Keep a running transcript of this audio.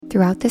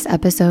Throughout this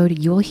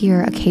episode, you'll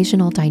hear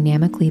occasional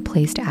dynamically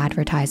placed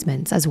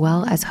advertisements as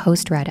well as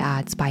host-read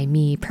ads by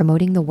me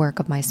promoting the work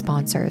of my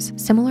sponsors,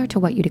 similar to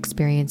what you'd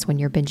experience when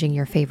you're binging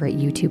your favorite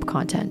YouTube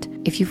content.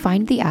 If you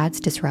find the ads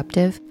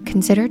disruptive,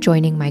 consider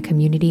joining my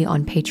community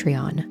on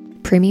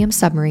Patreon. Premium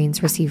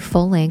Submarines receive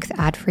full-length,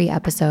 ad-free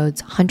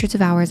episodes, hundreds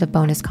of hours of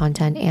bonus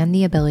content, and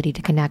the ability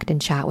to connect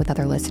and chat with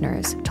other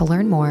listeners. To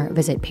learn more,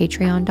 visit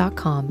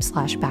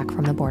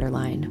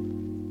patreon.com/backfromtheborderline.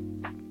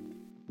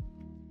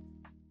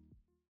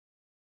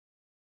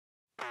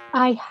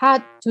 I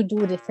had to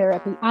do the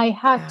therapy. I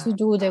had to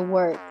do the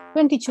work.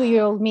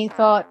 22-year-old me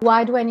thought,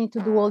 why do I need to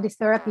do all this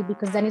therapy?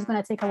 Because then it's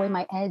going to take away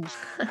my edge.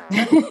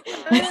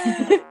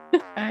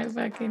 I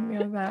fucking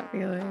feel that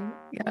feeling.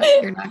 Yeah,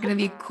 you're not going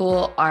to be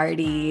cool,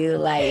 arty,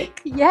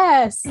 like,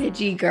 yes,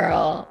 edgy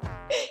girl.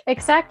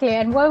 Exactly.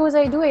 And what was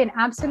I doing?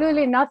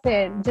 Absolutely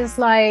nothing. Just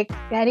like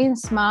getting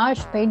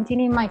smashed, painting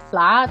in my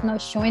flat,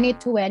 not showing it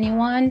to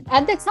anyone.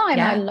 At the time,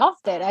 I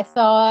loved it. I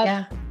thought,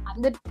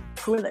 I'm the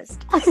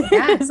coolest.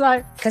 Yeah.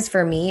 Because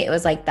for me, it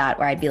was like that,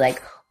 where I'd be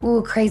like,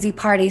 ooh, crazy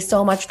party,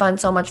 so much fun.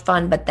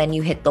 But then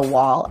you hit the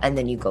wall and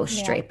then you go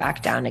straight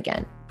back down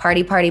again.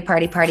 Party,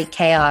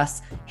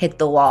 chaos, hit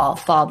the wall,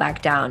 fall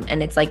back down.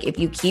 And it's like, if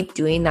you keep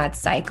doing that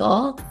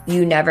cycle,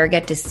 you never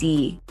get to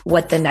see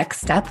what the next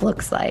step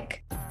looks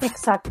like.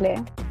 Exactly.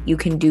 You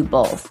can do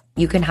both.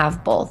 You can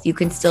have both. You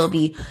can still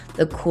be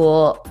the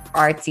cool,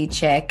 artsy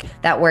chick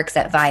that works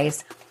at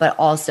Vice, but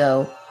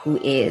also who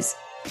is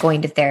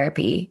going to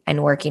therapy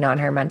and working on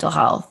her mental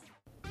health.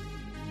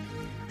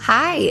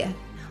 Hi,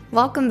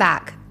 welcome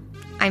back.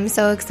 I'm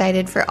so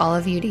excited for all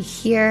of you to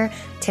hear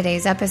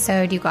today's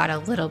episode. You got a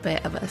little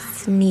bit of a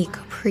sneak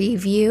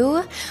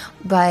preview,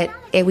 but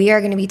we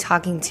are going to be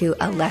talking to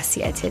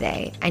Alessia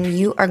today, and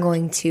you are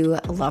going to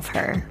love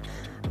her.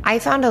 I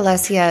found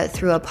Alessia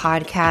through a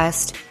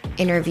podcast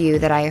interview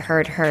that I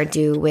heard her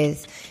do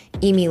with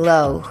Amy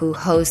Lowe, who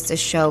hosts a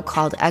show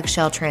called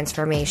Eggshell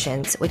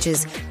Transformations, which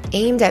is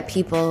aimed at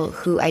people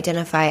who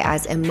identify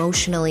as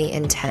emotionally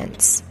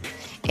intense.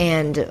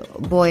 And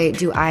boy,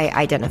 do I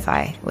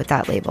identify with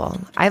that label.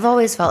 I've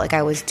always felt like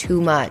I was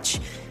too much,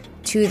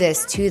 to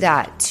this, to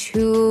that,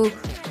 too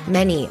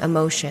many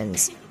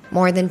emotions,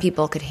 more than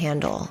people could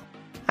handle.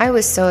 I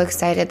was so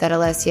excited that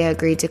Alessia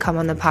agreed to come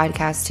on the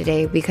podcast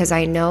today because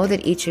I know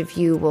that each of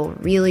you will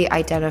really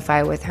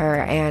identify with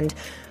her and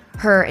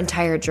her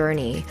entire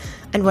journey.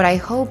 And what I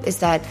hope is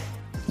that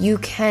you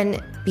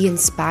can be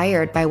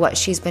inspired by what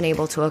she's been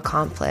able to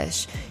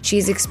accomplish.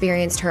 She's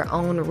experienced her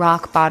own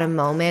rock bottom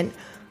moment,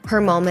 her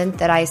moment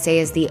that I say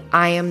is the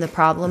I am the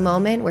problem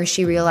moment, where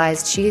she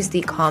realized she's the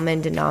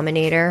common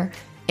denominator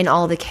in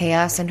all the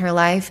chaos in her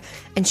life,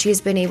 and she's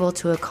been able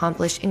to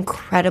accomplish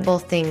incredible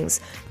things.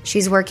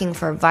 She's working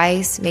for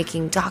Vice,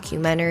 making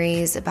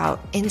documentaries about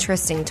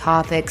interesting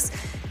topics,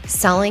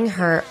 selling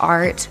her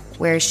art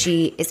where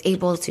she is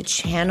able to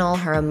channel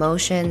her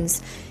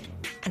emotions,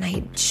 and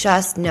I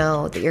just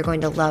know that you're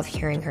going to love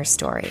hearing her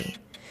story.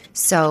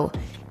 So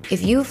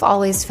if you've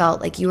always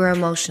felt like you were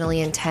emotionally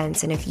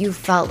intense, and if you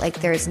felt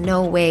like there's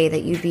no way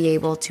that you'd be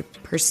able to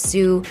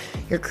pursue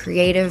your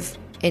creative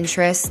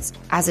interests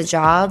as a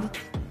job,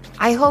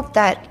 I hope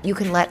that you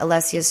can let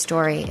Alessia's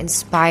story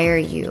inspire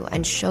you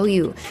and show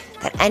you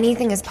that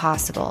anything is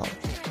possible.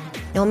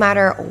 No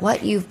matter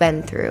what you've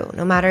been through,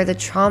 no matter the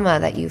trauma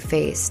that you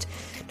faced,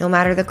 no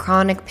matter the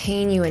chronic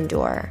pain you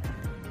endure.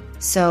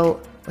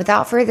 So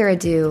without further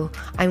ado,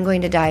 I'm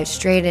going to dive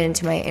straight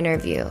into my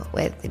interview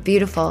with the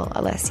beautiful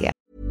Alessia.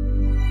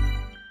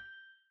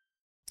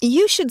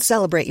 You should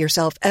celebrate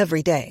yourself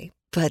every day,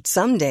 but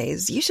some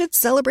days you should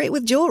celebrate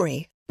with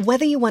jewelry.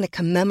 Whether you want to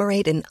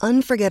commemorate an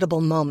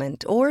unforgettable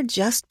moment or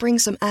just bring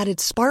some added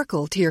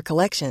sparkle to your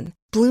collection,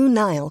 Blue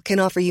Nile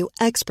can offer you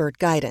expert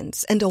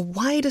guidance and a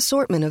wide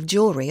assortment of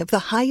jewelry of the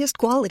highest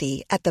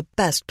quality at the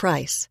best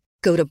price.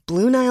 Go to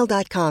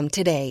BlueNile.com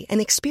today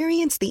and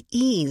experience the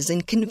ease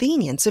and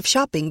convenience of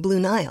shopping Blue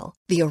Nile,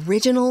 the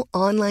original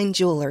online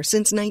jeweler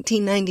since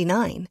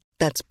 1999.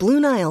 That's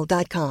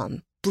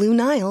BlueNile.com.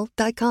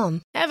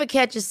 BlueNile.com. Ever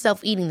catch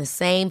yourself eating the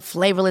same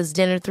flavorless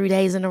dinner 3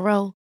 days in a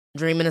row?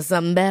 Dreaming of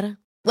something better?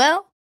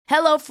 Well,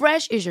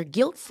 HelloFresh is your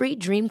guilt-free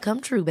dream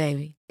come true,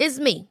 baby. It's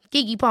me,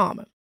 Keke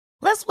Palmer.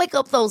 Let's wake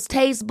up those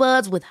taste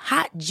buds with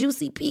hot,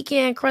 juicy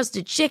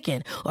pecan-crusted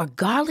chicken or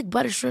garlic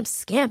butter shrimp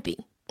scampi.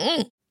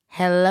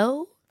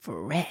 Hello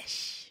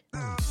Fresh.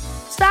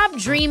 Stop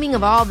dreaming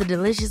of all the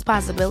delicious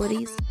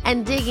possibilities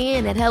and dig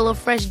in at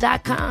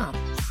HelloFresh.com.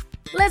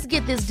 Let's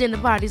get this dinner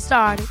party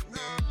started.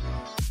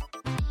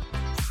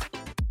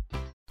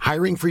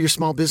 Hiring for your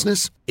small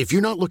business? If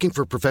you're not looking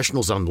for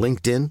professionals on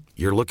LinkedIn,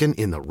 you're looking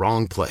in the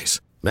wrong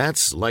place.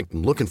 That's like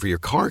looking for your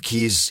car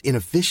keys in a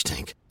fish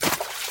tank.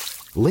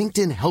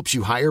 LinkedIn helps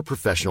you hire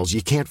professionals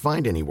you can't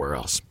find anywhere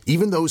else,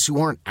 even those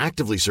who aren't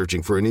actively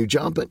searching for a new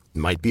job but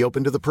might be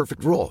open to the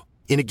perfect role.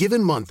 In a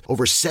given month,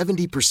 over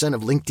 70%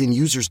 of LinkedIn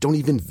users don't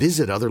even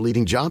visit other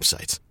leading job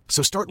sites.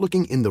 So start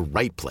looking in the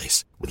right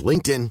place. With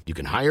LinkedIn, you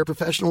can hire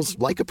professionals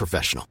like a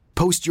professional.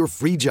 Post your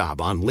free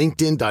job on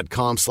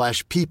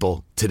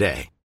linkedin.com/people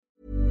today.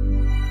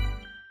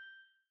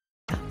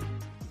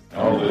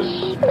 All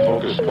this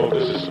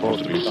focus is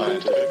supposed to be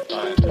scientific.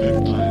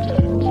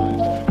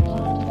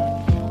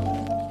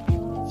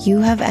 You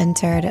have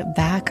entered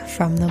Back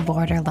from the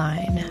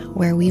Borderline,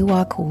 where we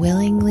walk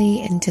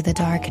willingly into the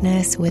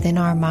darkness within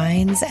our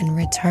minds and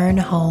return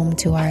home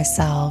to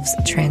ourselves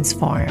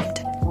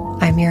transformed.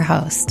 I'm your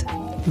host,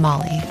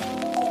 Molly.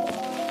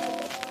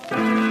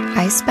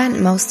 I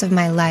spent most of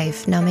my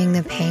life numbing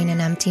the pain and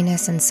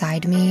emptiness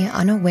inside me,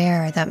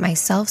 unaware that my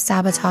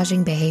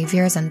self-sabotaging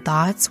behaviors and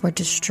thoughts were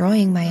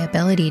destroying my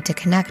ability to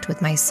connect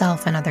with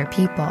myself and other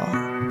people.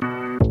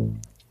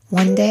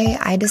 One day,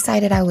 I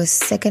decided I was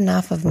sick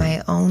enough of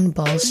my own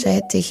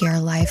bullshit to hear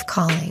life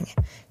calling,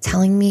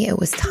 telling me it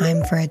was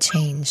time for a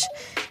change,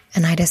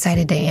 and I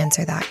decided to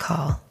answer that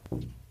call.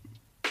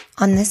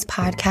 On this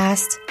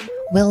podcast,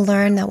 we'll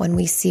learn that when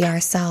we see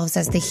ourselves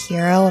as the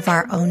hero of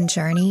our own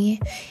journey,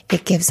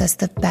 it gives us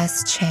the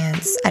best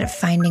chance at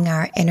finding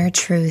our inner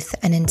truth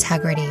and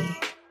integrity.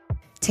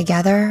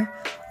 Together,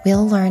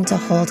 we'll learn to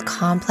hold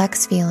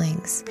complex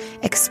feelings,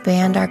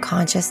 expand our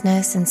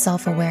consciousness and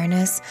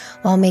self-awareness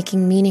while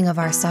making meaning of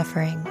our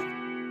suffering.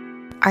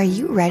 Are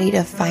you ready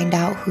to find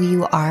out who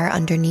you are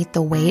underneath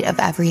the weight of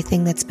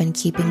everything that's been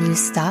keeping you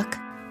stuck?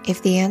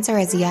 If the answer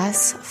is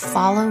yes,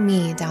 follow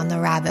me down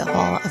the rabbit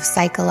hole of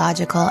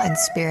psychological and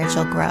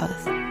spiritual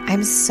growth.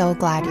 I'm so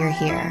glad you're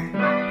here.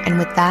 And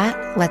with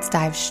that, let's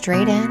dive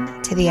straight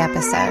in to the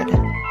episode.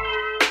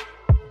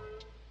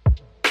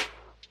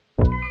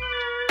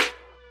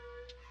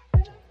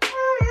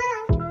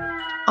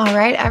 All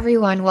right,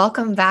 everyone,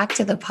 welcome back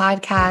to the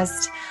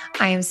podcast.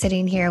 I am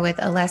sitting here with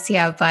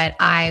Alessia, but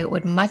I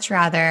would much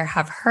rather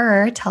have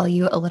her tell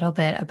you a little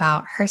bit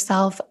about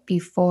herself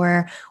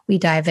before we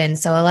dive in.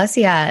 So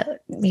Alessia,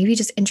 maybe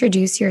just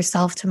introduce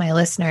yourself to my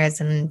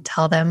listeners and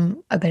tell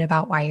them a bit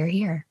about why you're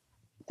here.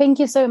 Thank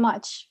you so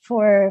much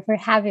for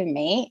having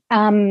me.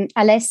 I'm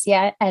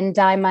Alessia, and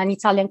I'm an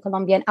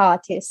Italian-Colombian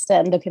artist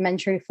and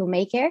documentary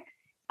filmmaker.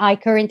 I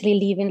currently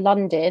live in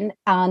London,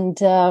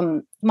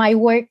 and my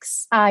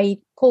works, I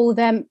call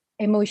them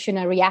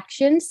emotional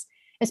reactions,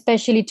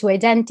 especially to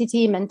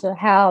identity, mental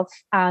health,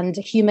 and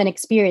human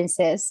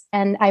experiences.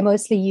 And I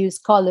mostly use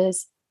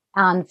colors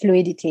and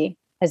fluidity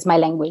as my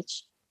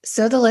language.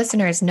 So the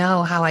listeners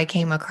know how I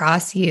came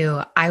across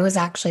you. I was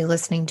actually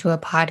listening to a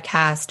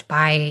podcast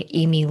by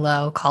Amy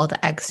Lowe called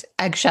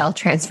Eggshell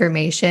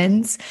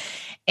Transformations,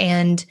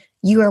 and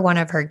you are one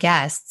of her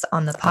guests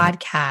on the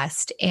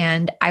podcast.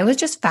 And I was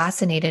just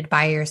fascinated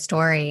by your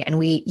story.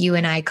 And you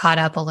and I caught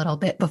up a little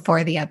bit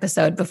before the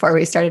episode, before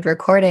we started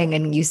recording.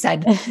 And you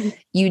said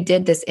you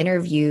did this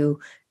interview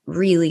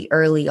really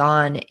early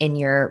on in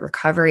your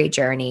recovery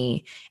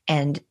journey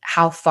and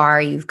how far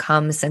you've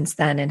come since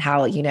then, and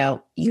how,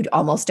 you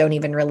almost don't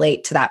even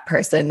relate to that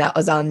person that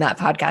was on that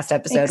podcast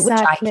episode,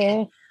 Exactly.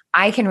 which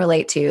I can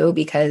relate to,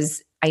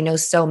 because I know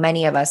so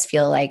many of us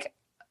feel like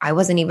I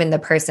wasn't even the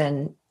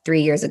person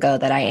 3 years ago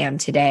that I am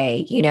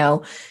today,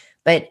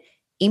 but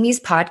Amy's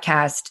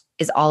podcast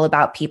is all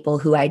about people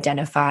who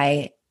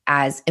identify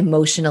as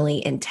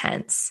emotionally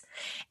intense.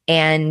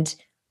 And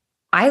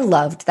I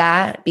loved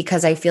that,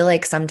 because I feel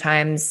like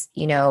sometimes,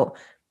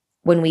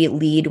 when we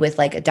lead with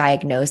like a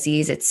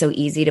diagnosis, it's so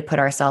easy to put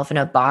ourselves in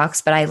a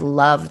box. But I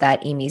love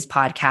that Amy's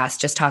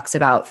podcast just talks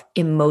about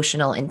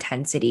emotional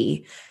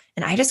intensity.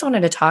 And I just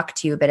wanted to talk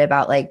to you a bit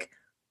about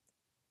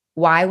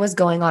why was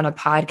going on a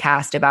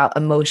podcast about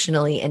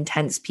emotionally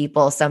intense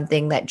people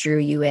something that drew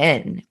you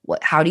in?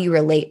 How do you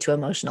relate to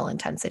emotional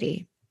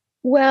intensity?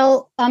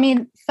 Well, I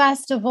mean,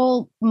 first of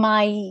all,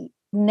 my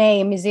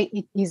name is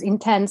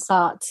Intense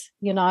Art,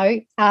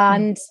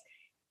 and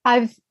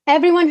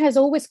everyone has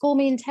always called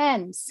me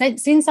intense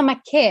since I'm a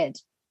kid.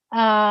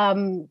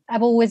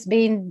 I've always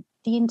been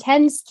the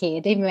intense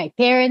kid. Even my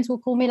parents will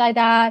call me like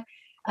that.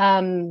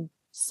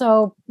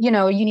 So,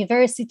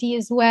 university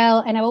as well.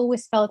 And I've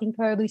always felt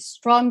incredibly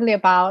strongly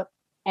about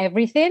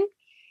everything.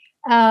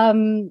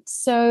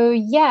 So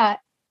yeah,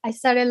 I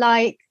started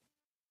I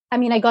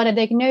got a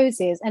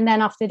diagnosis. And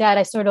then after that,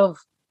 I sort of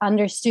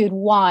understood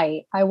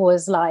why I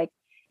was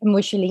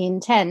emotionally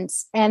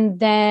intense. And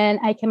then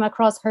I came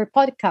across her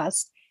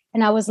podcast,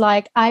 and I was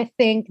like, I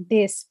think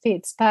this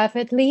fits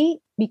perfectly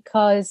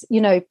because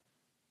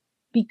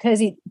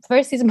it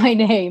first is my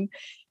name.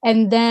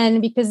 And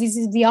then because this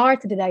is the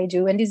art that I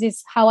do, and this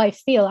is how I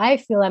feel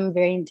I'm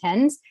very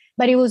intense.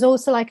 But it was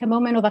also a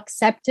moment of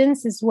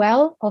acceptance as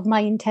well of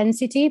my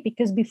intensity,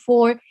 because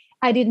before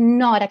I did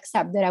not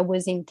accept that I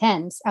was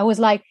intense. I was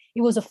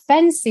it was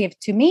offensive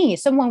to me.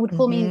 Someone would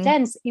call me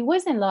intense. It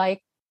wasn't a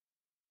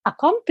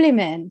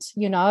compliment,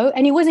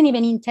 and it wasn't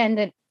even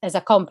intended as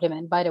a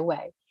compliment, by the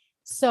way.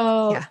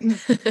 So,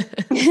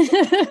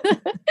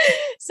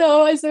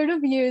 so I sort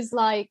of used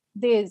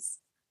this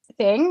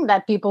thing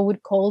that people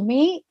would call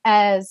me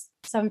as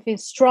something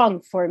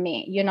strong for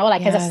me,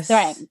 as a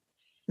strength.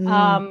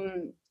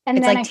 And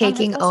it's then like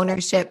taking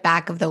ownership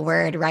back of the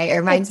word, right? It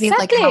reminds me of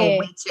like how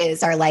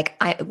witches are like,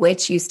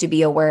 witch used to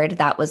be a word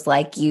that was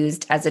like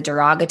used as a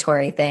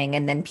derogatory thing.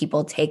 And then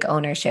people take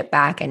ownership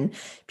back, and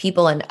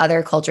people in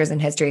other cultures and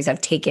histories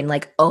have taken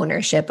like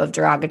ownership of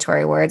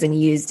derogatory words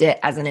and used it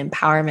as an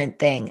empowerment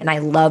thing. And I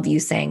love you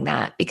saying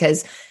that,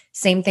 because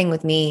same thing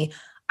with me.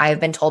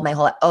 I've been told my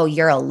whole life, oh,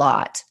 you're a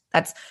lot.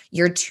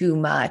 You're too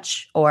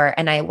much.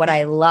 What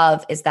I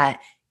love is that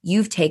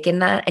you've taken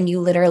that and you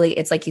literally,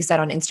 it's like you said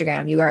on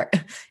Instagram, you are,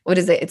 what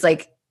is it? It's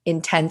like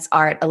intense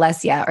art,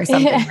 Alessia or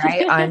something,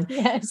 right?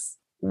 Yes.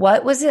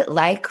 What was it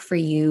like for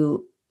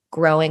you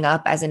growing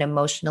up as an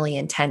emotionally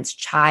intense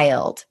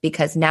child?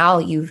 Because now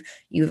you've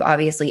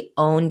obviously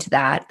owned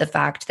the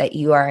fact that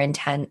you are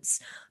intense,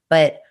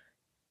 but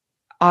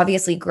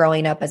obviously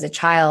growing up as a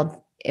child,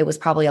 it was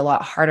probably a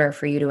lot harder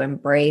for you to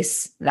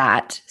embrace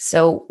that.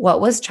 So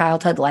what was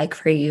childhood like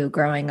for you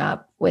growing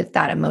up with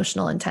that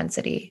emotional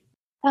intensity?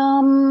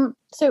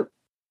 So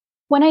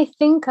when I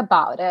think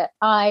about it,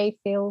 I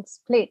feel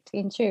split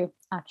in two,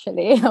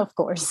 actually, of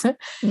course,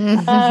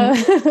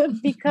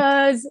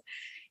 because,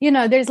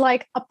 there's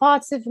like a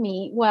parts of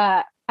me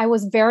where I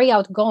was very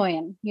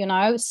outgoing,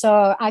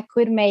 so I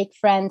could make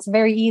friends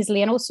very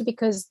easily. And also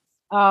because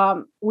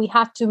we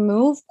had to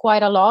move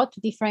quite a lot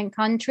to different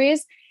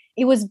countries,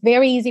 it was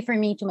very easy for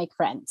me to make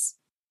friends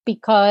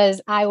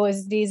because I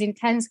was this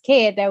intense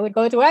kid that would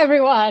go to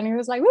everyone. It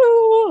was like,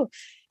 woo!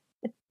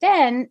 But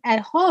then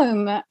at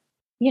home,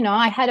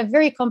 I had a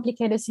very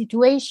complicated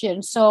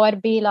situation. So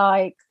I'd be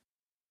like,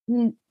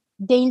 the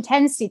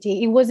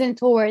intensity, it wasn't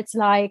towards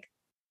like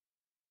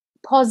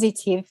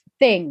positive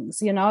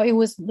things, it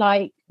was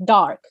like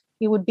dark.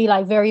 It would be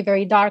like very,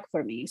 very dark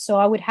for me. So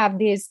I would have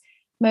these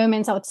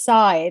moments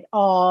outside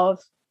of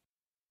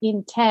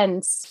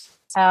intense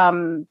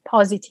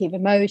positive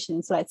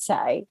emotions, let's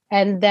say,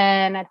 and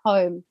then at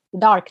home,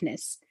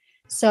 darkness.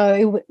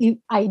 So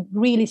I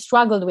really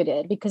struggled with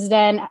it, because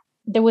then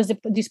there was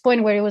this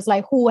point where it was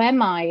like, who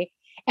am I?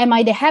 Am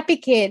I the happy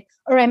kid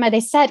or am I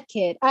the sad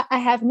kid? I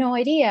have no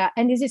idea.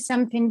 And this is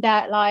something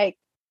that like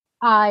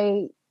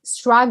I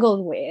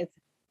struggled with,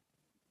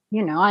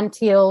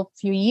 until a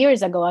few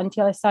years ago,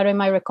 until I started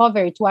my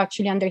recovery, to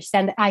actually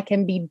understand that I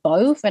can be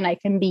both and I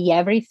can be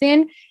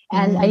everything.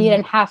 And I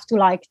didn't have to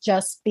like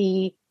just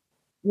be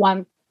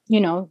one,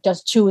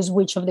 just choose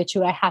which of the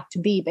two I had to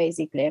be,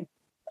 basically.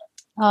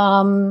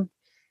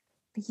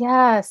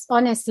 Yes,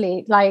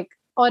 honestly, like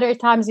other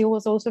times it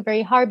was also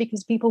very hard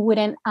because people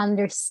wouldn't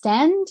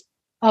understand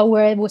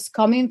where it was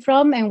coming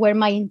from and where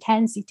my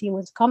intensity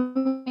was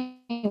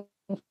coming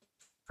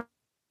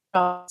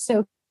from. So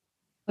it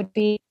would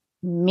be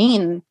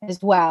mean as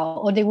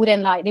well, or they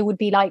would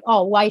be like,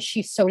 oh, why is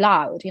she so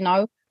loud,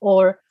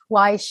 or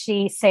why is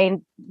she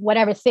saying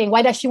whatever thing?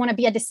 Why does she want to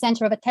be at the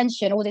center of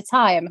attention all the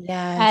time?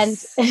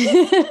 Yes. And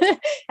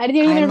I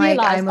didn't even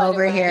realize. I'm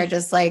over here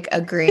just like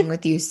agreeing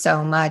with you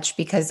so much,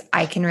 because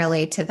I can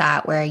relate to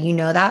that, where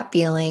that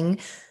feeling.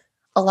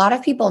 A lot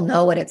of people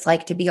know what it's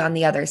like to be on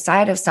the other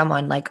side of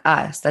someone like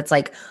us that's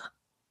like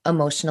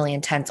emotionally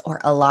intense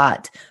or a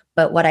lot.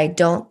 But what I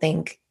don't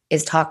think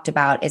is talked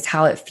about is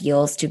how it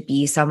feels to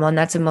be someone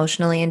that's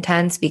emotionally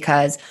intense,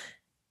 because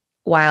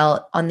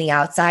while on the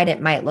outside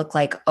it might look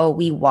like, oh,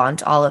 we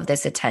want all of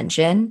this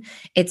attention,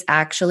 it's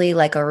actually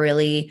like a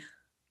really,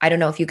 I don't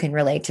know if you can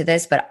relate to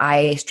this, but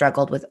I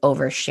struggled with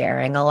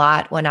oversharing a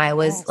lot when I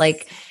was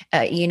like,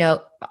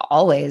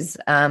 always.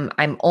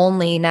 I'm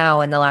only now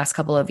in the last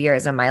couple of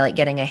years am I like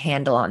getting a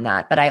handle on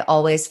that, but I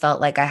always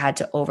felt like I had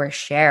to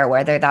overshare,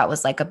 whether that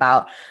was like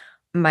about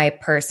my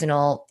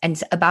personal and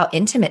about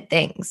intimate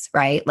things,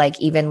 right? Like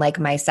even like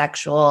my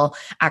sexual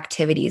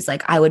activities,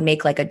 like I would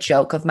make like a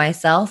joke of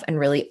myself and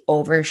really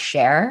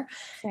overshare.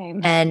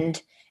 Same.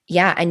 And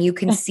and you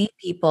can see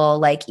people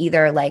like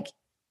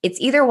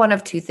it's either one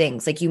of two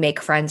things, like you make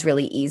friends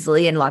really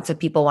easily and lots of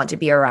people want to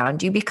be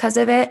around you because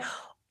of it,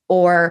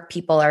 or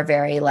people are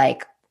very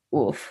like,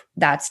 oof,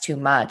 that's too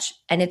much.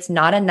 And it's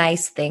not a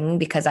nice thing,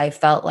 because I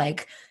felt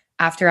like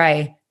after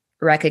I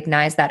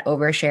recognized that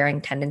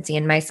oversharing tendency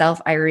in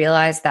myself, I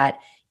realized that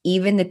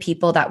even the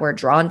people that were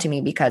drawn to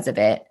me because of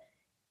it,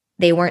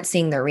 they weren't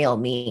seeing the real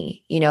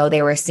me.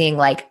 They were seeing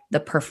like the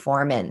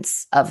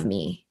performance of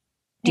me.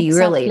 Do you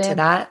relate to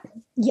that?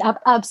 Yeah,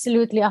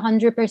 absolutely,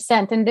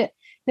 100%. And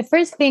the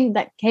first thing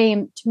that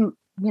came to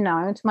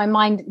to my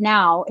mind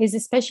now is,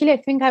 especially I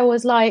think I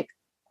was like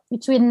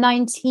between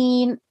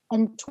 19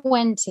 and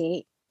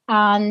 20,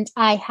 and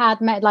I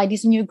had met like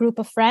this new group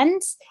of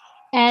friends,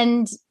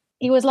 and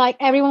it was like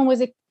everyone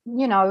was,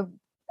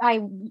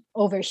 I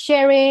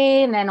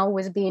oversharing and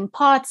always being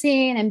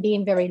partying and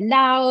being very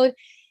loud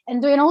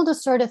and doing all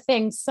those sort of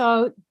things.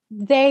 So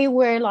they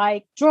were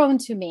like drawn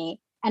to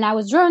me, and I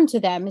was drawn to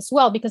them as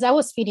well because I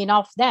was feeding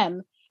off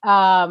them.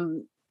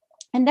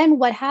 And then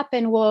what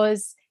happened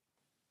was,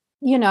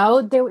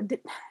 the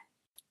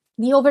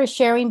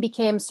oversharing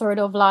became sort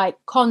of like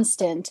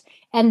constant.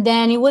 And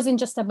then it wasn't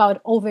just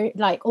about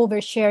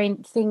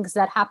oversharing things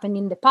that happened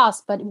in the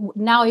past, but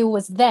now it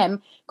was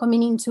them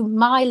coming into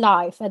my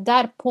life at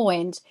that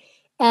point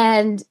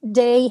And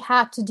they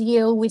had to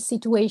deal with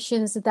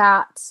situations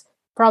that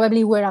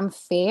probably were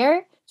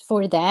unfair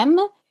for them.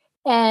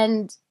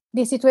 And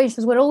these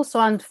situations were also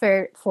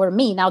unfair for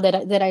me now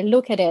that I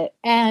look at it.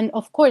 And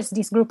of course,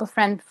 this group of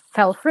friends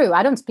fell through.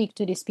 I don't speak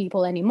to these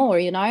people anymore,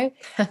 you know?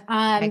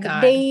 And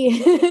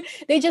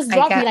they just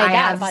dropped me like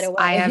that, by the way.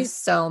 I have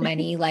so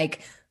many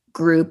like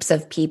groups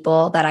of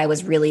people that I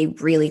was really,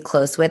 really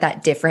close with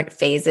at different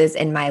phases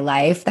in my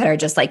life that are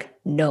just like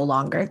no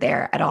longer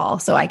there at all.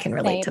 So I can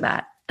relate to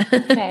that.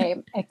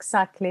 Same,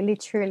 exactly.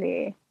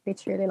 Literally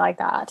like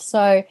that.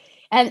 So,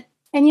 and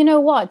you know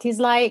what? It's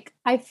like,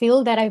 I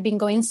feel that I've been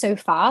going so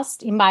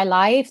fast in my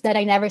life that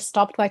I never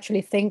stopped to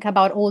actually think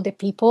about all the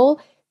people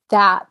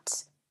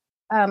that,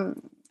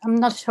 I'm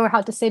not sure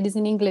how to say this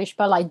in English,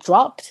 but like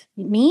dropped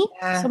me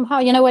somehow.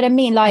 You know what I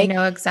mean? Like, I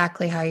know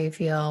exactly how you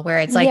feel, where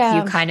it's like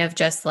you kind of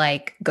just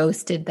like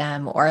ghosted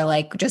them or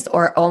like just,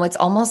 or it's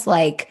almost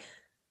like,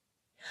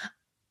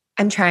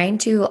 I'm trying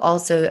to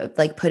also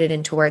like put it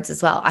into words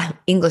as well.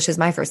 English is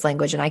my first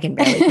language and I can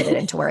barely put it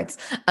into words.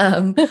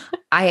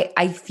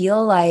 I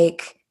feel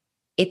like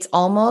it's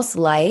almost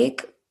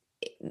like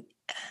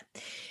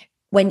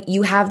when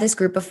you have this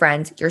group of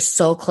friends, you're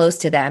so close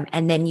to them.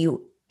 And then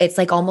it's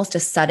like almost a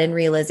sudden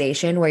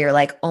realization where you're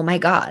like, oh my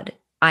God,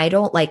 I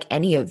don't like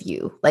any of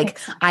you. Like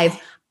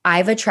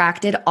I've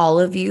attracted all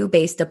of you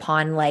based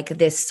upon like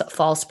this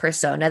false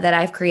persona that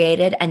I've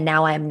created. And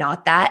now I'm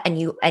not that. And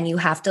you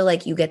have to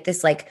like, you get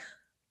this like,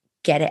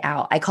 get it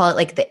out. I call it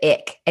like the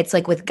ick. It's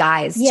like with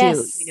guys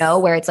too, you know,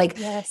 where it's like,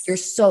 you're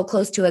so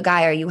close to a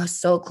guy or you are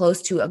so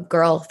close to a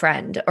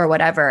girlfriend or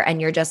whatever. And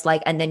you're just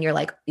like, and then you're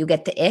like, you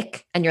get the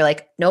ick and you're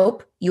like,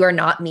 nope, you are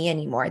not me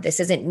anymore. This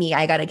isn't me.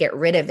 I got to get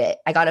rid of it.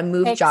 I got to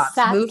move jobs,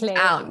 move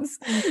towns.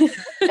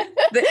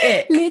 The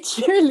ick.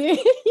 Literally.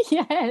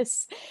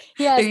 Yes.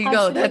 There you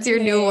go. That's your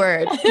new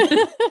word.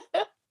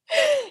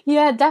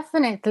 Yeah,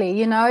 definitely.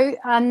 You know,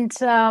 and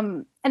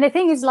the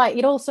thing is, like,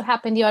 it also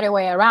happened the other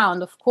way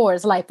around. Of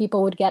course, like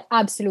people would get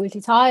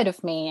absolutely tired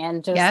of me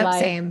and just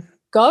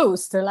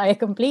ghost like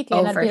completely.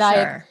 And I'd be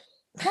like,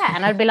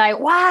 and I'd be like,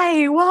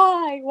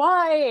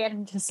 why?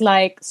 And just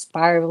like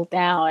spiral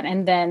down.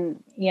 And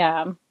then,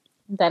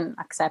 then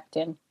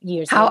accepting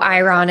years. How later.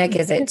 Ironic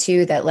is it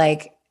too that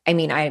like, I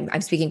mean,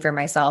 I'm speaking for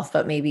myself,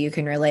 but maybe you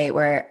can relate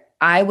where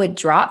I would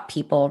drop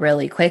people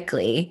really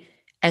quickly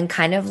and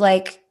kind of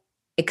like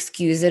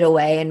excuse it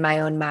away in my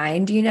own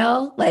mind, you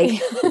know, like,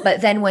 but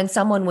then when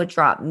someone would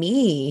drop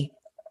me,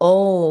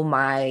 oh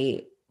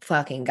my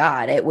fucking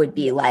God, it would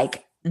be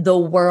like the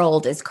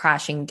world is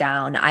crashing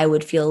down. I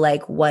would feel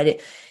like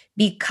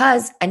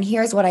because, and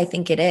here's what I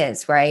think it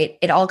is, right?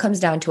 It all comes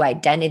down to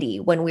identity.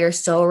 When we're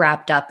so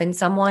wrapped up in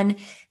someone,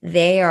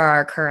 they are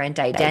our current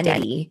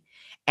identity.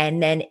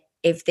 And then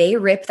if they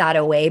rip that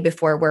away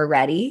before we're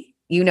ready,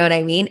 you know what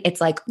I mean?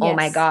 It's like, oh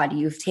my God,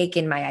 you've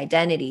taken my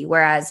identity.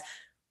 Whereas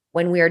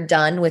when we're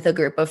done with a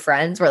group of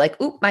friends, we're like,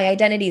 oop, my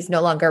identity is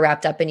no longer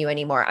wrapped up in you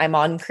anymore. I'm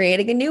on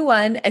creating a new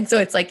one. And so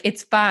it's like,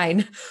 it's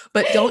fine,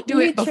 but don't do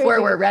it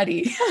before we're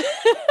ready.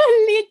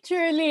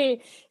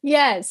 Literally.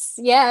 Yes.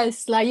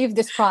 Like you've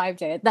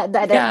described it. That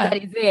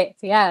is it.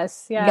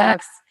 Yes.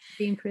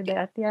 Been through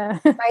that. Yeah.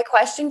 My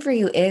question for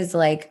you is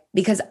like,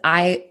 because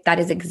that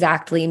is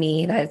exactly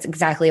me. That's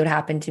exactly what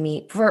happened to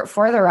me.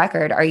 For the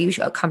record, are you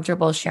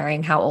comfortable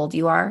sharing how old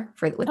you are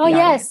with the audience?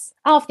 Yes.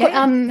 Of course.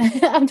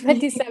 I'm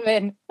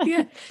 27.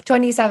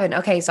 27.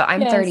 Okay. So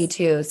I'm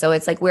 32. So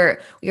it's like,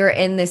 you're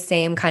in the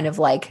same kind of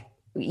like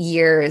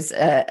years,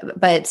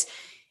 but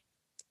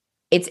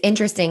it's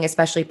interesting,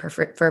 especially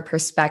for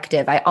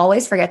perspective. I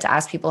always forget to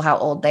ask people how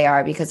old they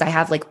are because I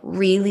have like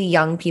really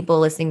young people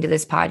listening to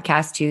this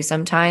podcast too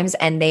sometimes.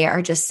 And they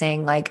are just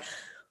saying like,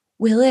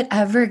 will it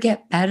ever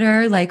get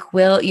better? Like,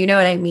 you know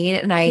what I mean?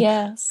 And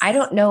I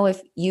don't know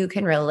if you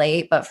can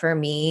relate, but for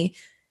me,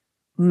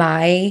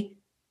 my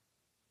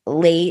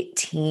late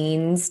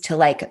teens to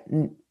like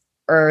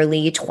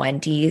early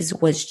 20s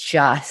was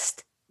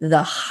just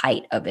the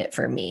height of it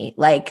for me.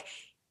 Like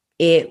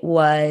it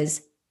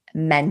was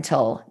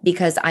mental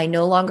because I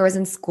no longer was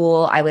in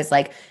school. I was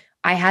like,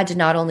 I had to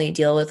not only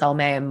deal with all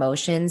my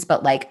emotions,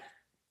 but like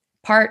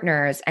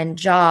partners and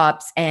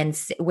jobs and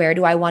where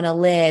do I want to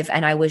live?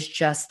 And I was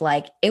just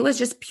like, it was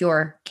just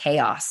pure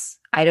chaos.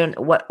 I don't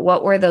know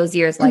what were those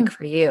years like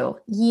for you?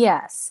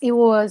 Yes, it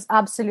was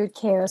absolute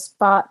chaos.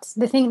 But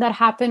the thing that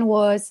happened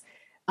was,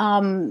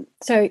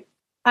 so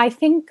I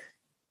think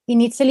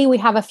in Italy, we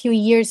have a few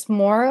years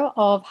more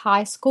of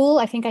high school.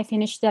 I think I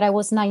finished that I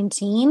was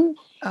 19.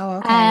 Oh,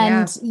 okay.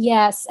 And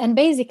yes. And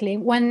basically,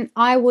 when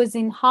I was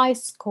in high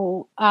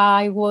school,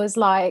 I was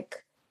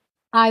like,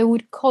 I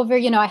would cover,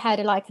 I had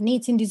like an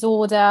eating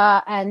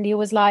disorder and it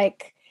was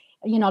like,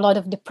 a lot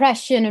of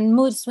depression and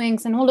mood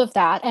swings and all of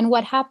that. And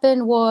what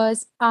happened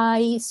was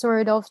I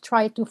sort of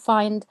tried to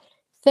find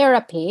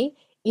therapy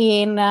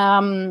in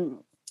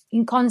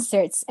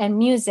concerts and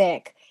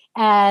music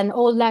and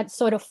all that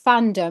sort of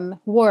fandom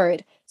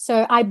word.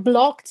 So I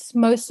blocked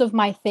most of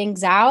my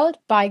things out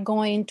by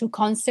going to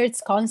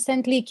concerts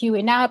constantly,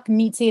 queuing up,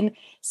 meeting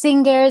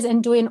singers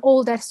and doing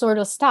all that sort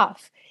of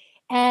stuff.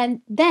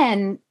 And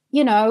then,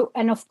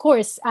 and of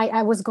course,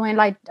 I was doing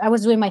my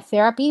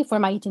therapy for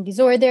my eating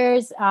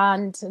disorders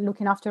and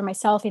looking after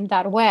myself in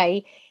that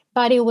way.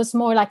 But it was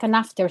more like an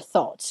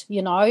afterthought,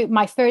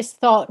 My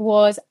first thought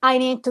was, I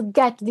need to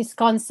get to this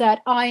concert.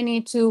 I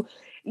need to,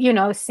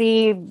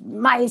 see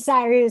Miley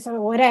Cyrus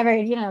or whatever,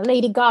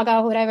 Lady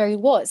Gaga, whatever it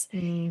was.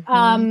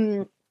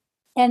 Mm-hmm.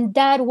 And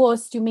that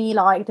was to me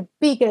like the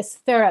biggest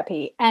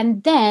therapy.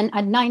 And then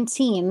at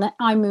 19,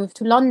 I moved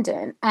to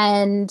London.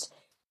 And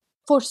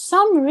for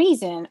some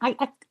reason,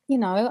 I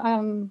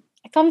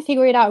can't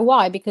figure it out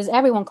why, because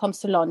everyone comes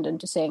to London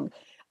to sing.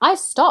 I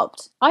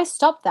stopped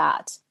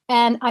that.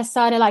 And I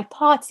started like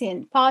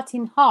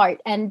partying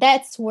hard. And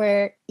that's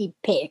where it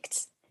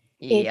peaked.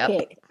 It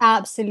peaked.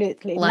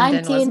 Absolutely.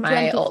 London was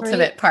my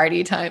ultimate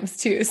party times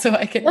too. So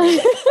I can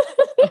relate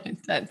so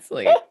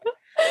intensely.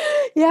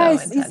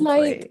 Yes, so it's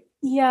like,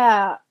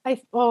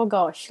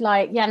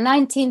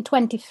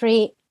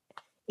 1923,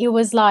 it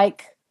was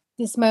like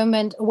this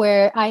moment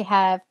where I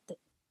had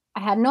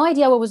no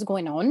idea what was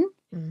going on,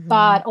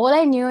 but all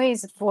I knew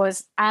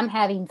was I'm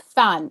having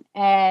fun,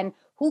 and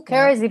who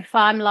cares if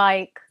I'm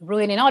like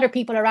ruining other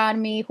people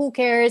around me? Who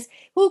cares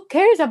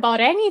about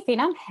anything?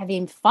 I'm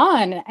having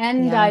fun,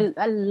 and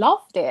I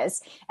love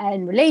this,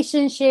 and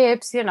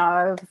relationships,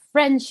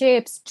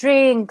 friendships,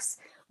 drinks,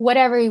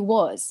 whatever it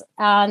was.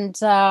 And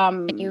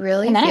you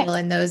really feel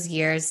in those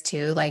years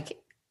too, like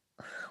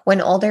when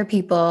older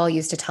people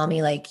used to tell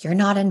me like, you're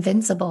not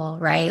invincible,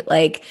 right?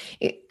 Like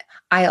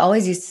I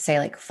always used to say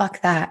like,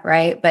 fuck that,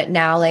 right? But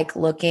now like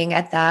looking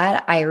at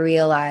that, I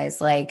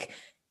realize like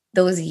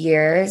those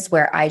years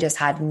where I just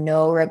had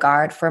no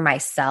regard for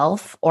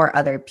myself or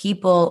other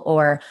people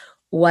or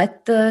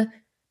what the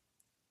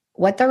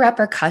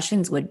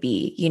repercussions would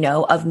be,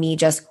 of me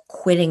just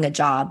quitting a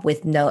job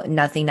with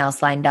nothing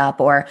else lined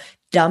up or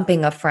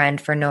dumping a friend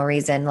for no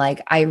reason.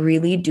 Like, I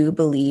really do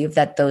believe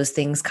that those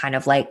things kind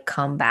of like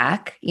come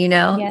back,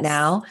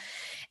 now.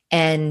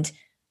 And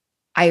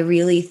I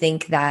really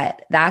think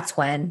that that's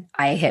when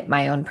I hit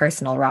my own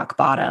personal rock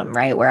bottom,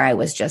 right? Where I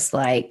was just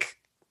like,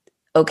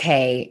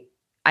 okay,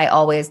 I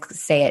always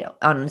say it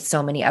on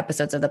so many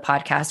episodes of the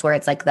podcast where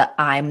it's like the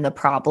I'm the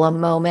problem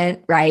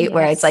moment, right? Yes.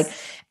 Where it's like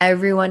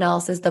everyone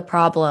else is the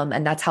problem.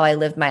 And that's how I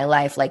lived my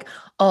life. Like,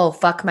 oh,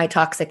 fuck my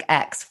toxic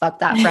ex. Fuck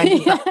that friend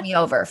who fucked me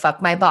over.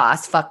 Fuck my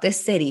boss. Fuck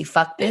this city.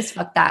 Fuck this.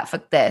 Fuck that.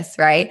 Fuck this.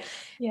 Right?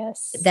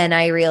 Yes. Then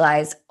I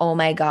realized, oh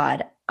my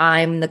God,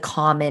 I'm the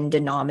common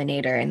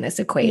denominator in this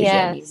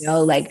equation. Yes.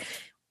 Like,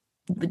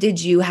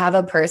 did you have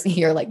a person,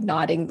 you're like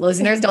nodding,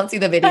 listeners don't see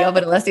the video,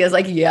 but Alessia's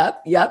like,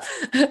 yep.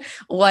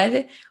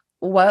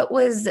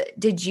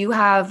 Did you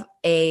have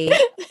a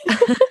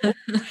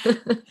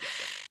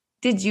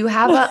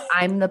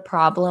I'm the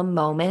problem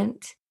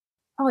moment?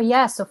 Oh,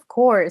 yes, of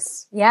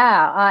course.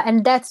 Yeah.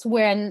 And that's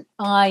when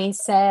I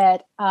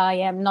said, I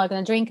am not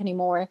going to drink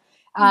anymore.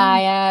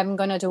 I am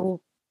going to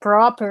do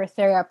proper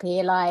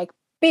therapy, like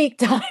big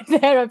time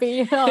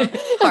therapy,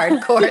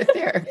 hardcore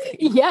therapy.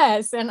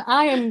 Yes. And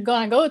I am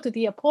going to go to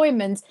the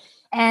appointments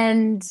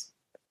and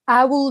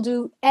I will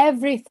do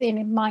everything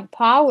in my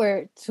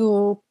power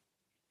to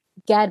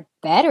get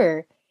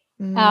better.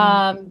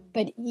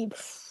 But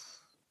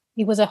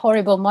it was a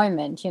horrible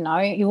moment,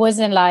 it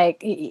wasn't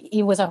like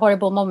it was a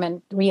horrible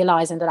moment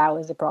realizing that I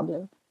was the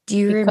problem. Do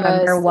you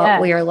remember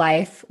what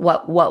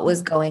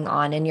was going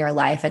on in your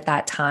life at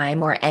that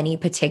time, or any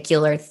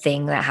particular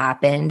thing that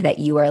happened that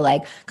you were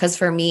like, because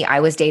for me,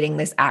 I was dating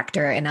this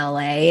actor in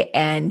LA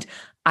and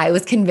I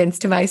was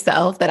convinced to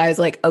myself that I was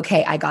like,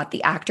 okay, I got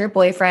the actor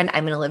boyfriend.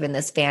 I'm going to live in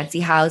this fancy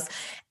house.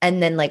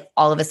 And then like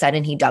all of a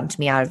sudden he dumped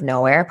me out of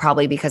nowhere,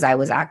 probably because I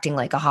was acting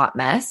like a hot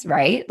mess,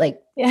 right?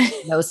 Like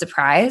no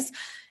surprise.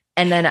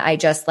 And then I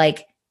just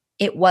like,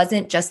 it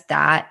wasn't just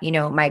that,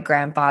 my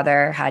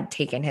grandfather had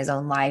taken his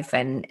own life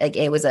and like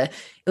it was a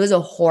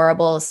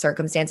horrible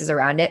circumstances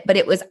around it, but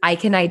I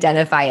can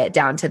identify it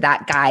down to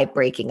that guy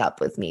breaking up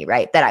with me,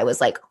 right? That I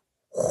was like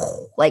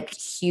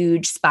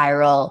huge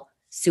spiral,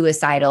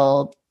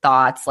 suicidal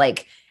thoughts,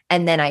 like,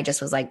 and then I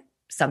just was like,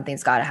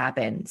 something's got to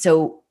happen.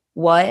 So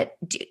what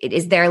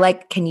is there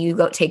like, can you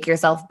go take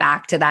yourself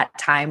back to that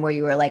time where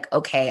you were like,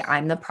 okay,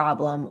 I'm the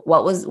problem?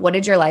 What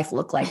did your life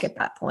look like at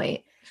that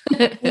point?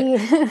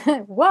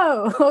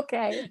 Whoa,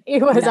 okay.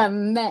 It was a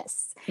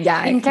mess.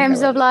 Yeah. In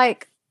terms of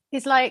like,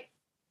 it's like,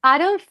 I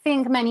don't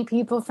think many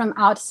people from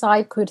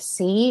outside could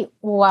see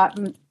what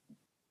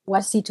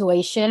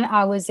situation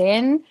I was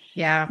in.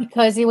 Yeah.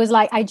 Because it was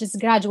like, I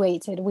just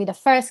graduated with a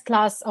first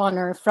class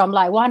honor from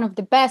like one of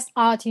the best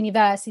art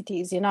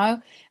universities,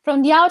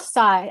 from the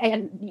outside.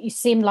 And it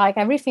seemed like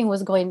everything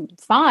was going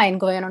fine,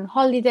 going on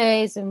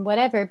holidays and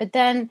whatever. But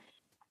then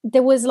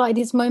there was like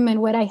this moment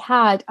where I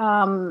had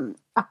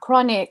a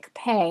chronic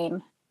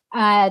pain,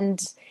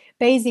 and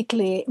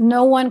basically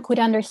no one could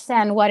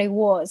understand what it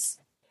was.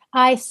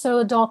 I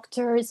saw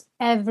doctors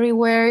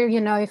everywhere,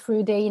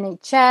 through the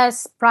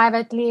NHS,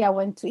 privately. I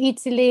went to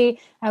Italy,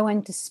 I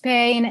went to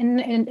Spain,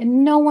 and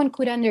no one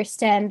could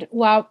understand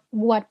why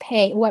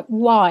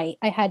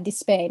I had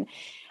this pain.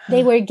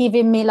 They were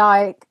giving me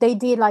they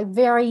did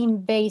very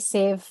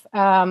invasive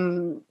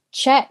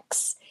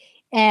checks,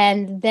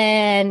 and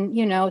then,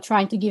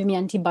 trying to give me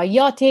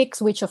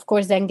antibiotics, which of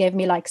course then gave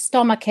me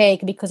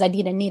stomachache because I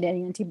didn't need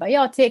any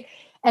antibiotic.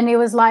 And it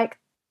was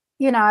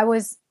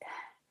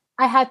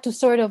I had to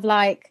sort of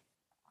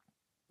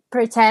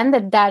pretend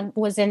that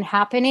wasn't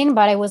happening,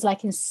 but I was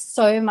in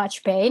so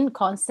much pain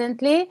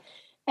constantly.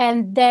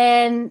 And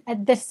then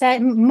at the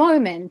same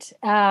moment,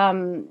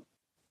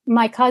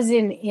 my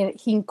cousin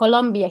in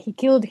Colombia, he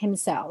killed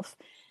himself.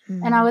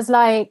 Mm-hmm. And I was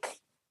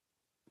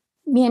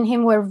me and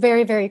him were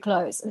very, very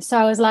close. So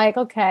I was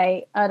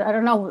okay, I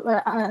don't know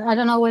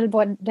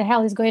what the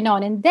hell is going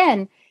on. And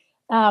then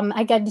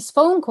I got this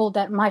phone call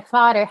that my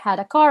father had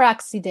a car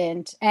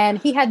accident, and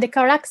he had the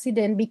car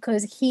accident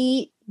because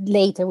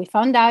later we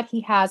found out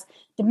he has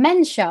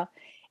dementia.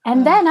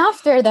 And then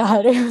after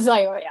that, it was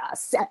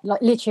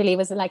literally it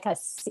was a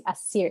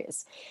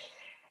serious.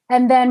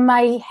 And then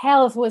my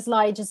health was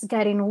just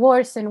getting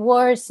worse and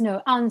worse,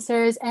 no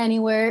answers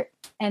anywhere.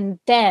 And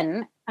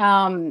then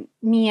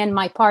me and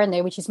my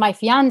partner, which is my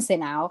fiance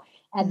now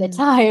at the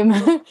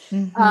time,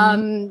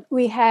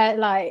 we had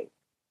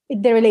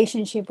the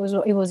relationship was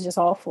just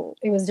awful.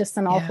 It was just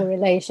an awful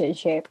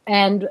relationship.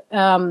 And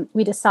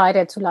we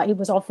decided to it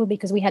was awful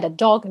because we had a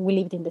dog and we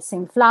lived in the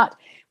same flat.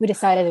 We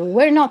decided that we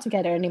were not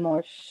together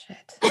anymore.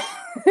 Shit.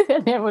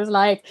 And it was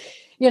I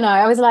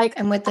was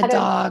and with the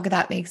dog,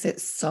 that makes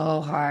it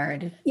so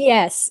hard.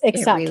 Yes,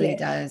 exactly. It really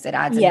does. It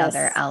adds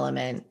another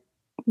element.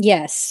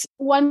 Yes.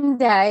 One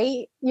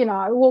day,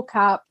 I woke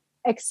up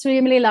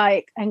extremely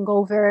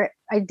hangover.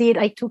 I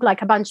took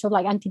a bunch of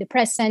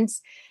antidepressants.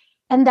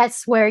 And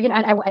that's where, and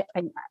I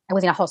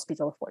was in a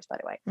hospital, of course, by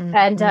the way.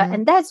 Mm-hmm.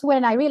 And that's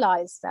when I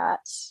realized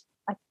that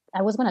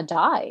I was going to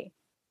die.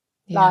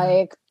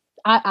 Yeah.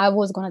 I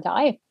was going to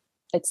die.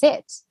 That's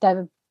it.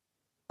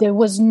 There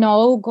was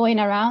no going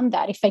around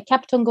that. If I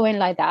kept on going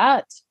like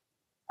that,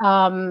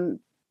 I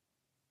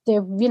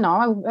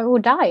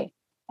would die.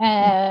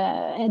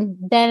 And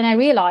then I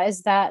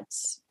realized that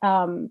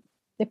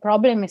the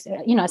problem is,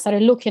 I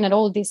started looking at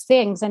all these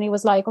things, and it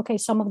was okay,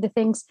 some of the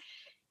things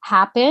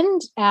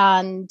happened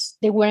and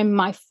they weren't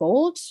my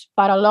fault,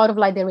 but a lot of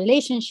the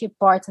relationship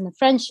part and the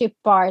friendship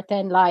part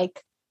and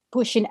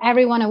pushing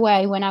everyone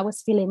away when I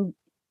was feeling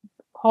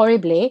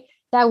horribly,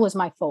 that was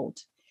my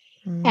fault.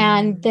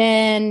 And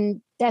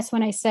then that's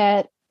when I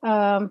said,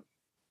 I'm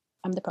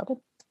the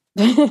problem.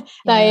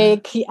 I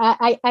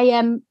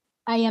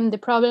am the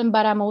problem,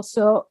 but I'm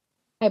also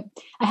I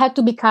had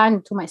to be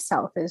kind to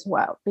myself as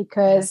well,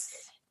 because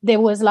there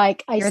was I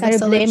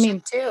started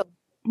blaming too.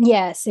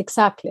 Yes,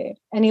 exactly.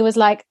 And he was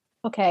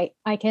okay,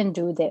 I can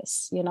do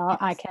this,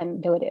 I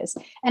can do this.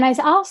 And I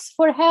asked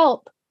for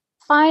help.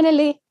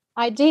 Finally,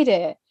 I did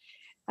it.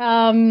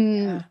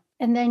 And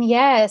then,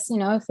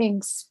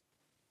 things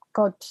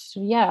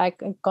I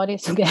got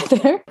it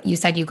together. You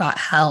said you got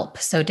help.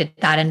 So did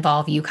that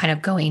involve you kind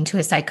of going to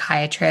a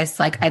psychiatrist?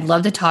 I'd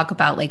love to talk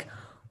about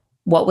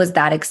what was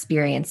that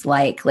experience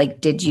like?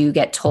 Did you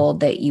get told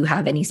that you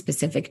have any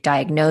specific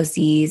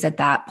diagnoses at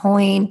that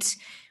point?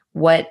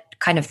 What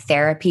kind of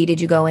therapy did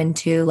you go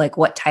into?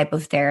 What type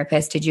of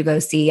therapist did you go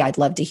see? I'd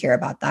love to hear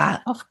about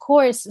that. Of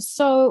course.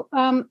 So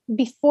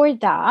before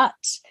that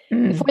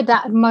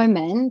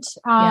moment,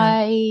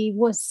 I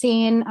was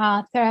seeing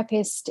a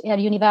therapist at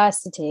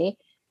university.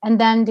 And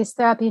then this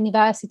therapy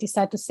university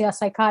said to see a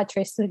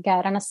psychiatrist to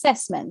get an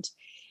assessment.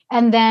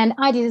 And then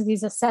I did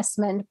this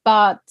assessment,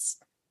 but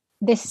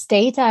the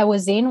state I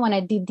was in when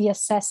I did the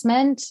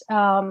assessment,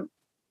 I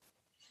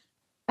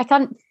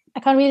can't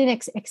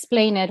really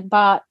explain it,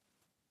 but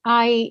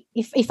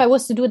if I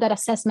was to do that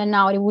assessment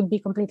now, it would be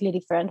completely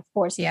different, of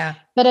course. Yeah.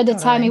 But at the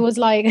time, it was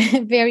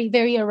very,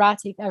 very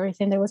erratic,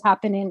 everything that was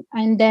happening.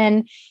 And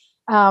then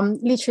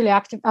literally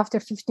after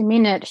 50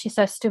 minutes, she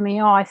says to me,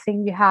 I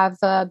think you have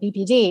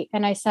BPD.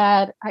 And I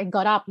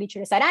got up,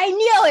 literally said, I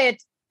knew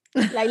it.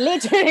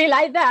 Literally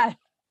like that.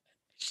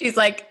 She's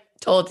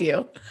told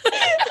you.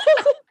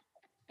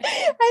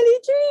 I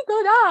literally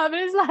got up.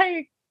 And it's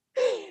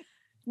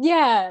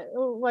yeah,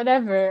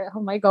 whatever. Oh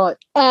my God.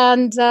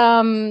 And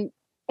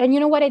you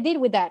know what I did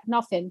with that?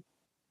 Nothing.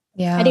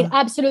 Yeah. I did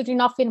absolutely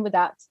nothing with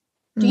that.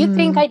 Do you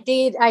think I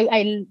did?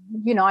 I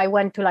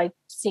went to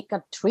seek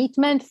a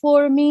treatment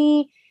for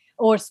me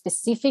or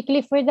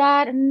specifically for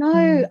that?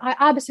 No, I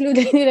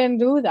absolutely didn't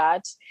do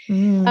that.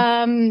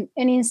 And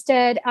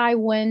instead I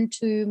went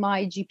to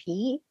my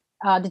GP,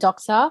 the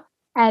doctor,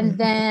 and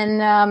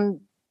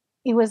then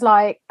it was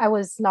I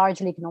was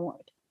largely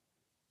ignored.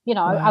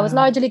 Wow. I was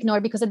largely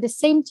ignored because at the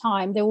same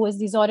time there was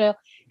this other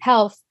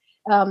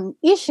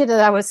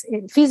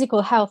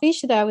physical health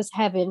issue that I was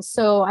having.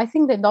 So I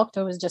think the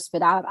doctor was just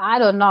fed up. I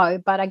don't know,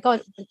 but I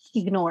got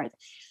ignored.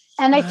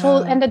 And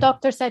and the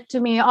doctor said to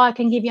me, I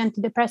can give you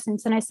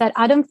antidepressants. And I said,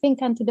 I don't think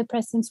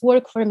antidepressants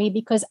work for me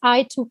because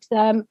I took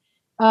them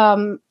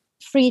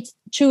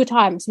two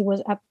times. It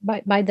was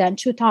by then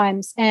 2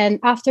 times. And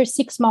after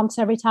 6 months,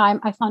 every time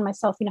I found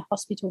myself in a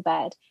hospital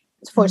bed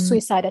for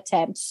suicide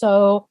attempt.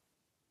 So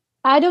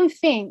I don't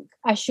think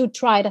I should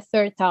try it a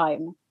third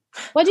time.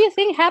 What do you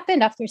think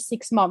happened after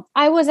 6 months?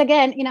 I was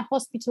again in a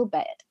hospital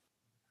bed.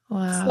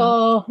 Wow.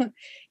 So,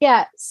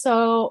 yeah.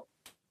 So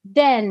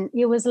then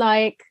it was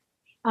like,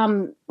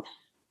 I'm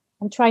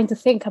trying to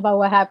think about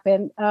what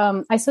happened.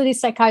 I saw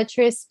this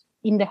psychiatrist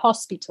in the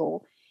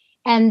hospital.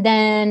 And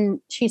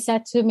then she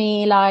said to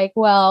me, like,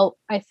 well,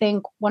 I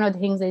think one of the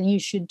things that you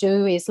should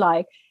do is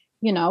like,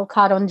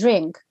 cut on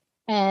drink.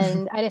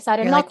 And I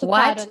decided not to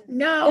what? cut on.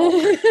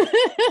 No.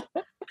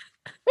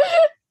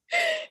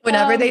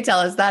 Whenever they tell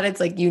us that, it's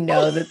like,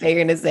 that they're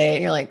going to say it.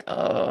 And you're like,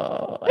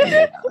 oh, I knew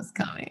that was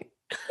coming.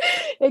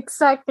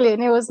 Exactly.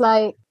 And it was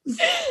like,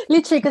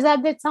 literally, because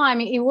at the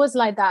time it was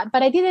like that.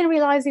 But I didn't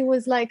realize it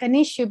was like an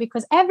issue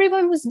because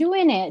everyone was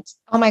doing it.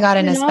 Oh my God.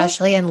 And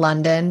especially in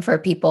London, for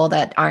people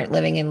that aren't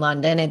living in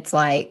London, it's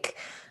like,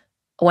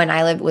 when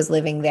I was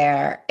living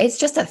there, it's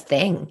just a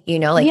thing,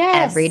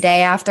 every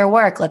day after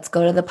work, let's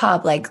go to the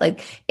pub. Like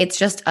it's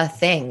just a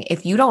thing.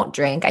 If you don't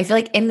drink, I feel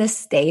like in the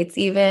States,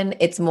 even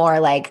it's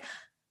more like,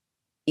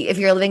 if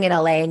you're living in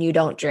LA and you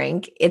don't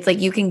drink, it's like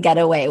you can get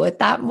away with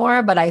that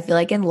more. But I feel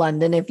like in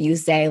London, if you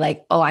say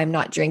like, oh, I'm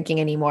not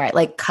drinking anymore, it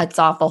like cuts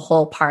off a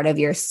whole part of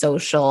your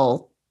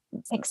social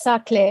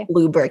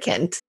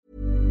lubricant.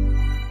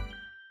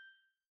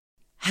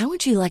 How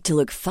would you like to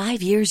look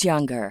 5 years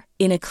younger?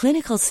 In a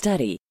clinical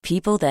study,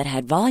 people that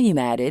had volume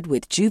added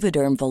with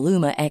Juvederm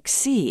Voluma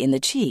XC in the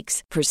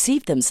cheeks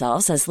perceived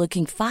themselves as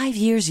looking 5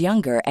 years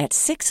younger at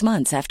 6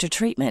 months after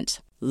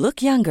treatment.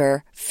 Look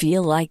younger,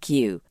 feel like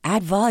you.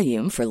 Add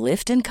volume for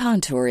lift and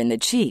contour in the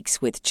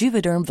cheeks with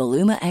Juvederm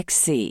Voluma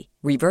XC.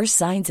 Reverse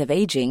signs of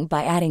aging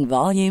by adding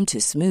volume to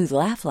smooth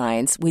laugh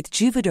lines with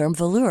Juvederm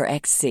Volure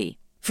XC.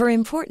 For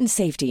important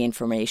safety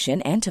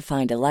information and to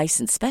find a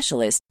licensed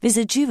specialist,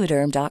 visit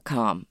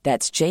Juvederm.com.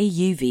 That's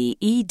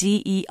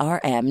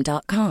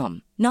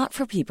JUVEDERM.com. Not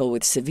for people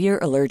with severe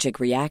allergic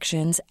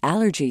reactions,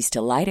 allergies to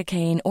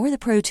lidocaine, or the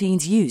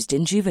proteins used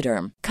in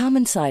Juvederm.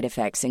 Common side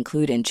effects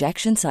include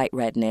injection site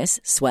redness,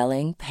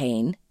 swelling,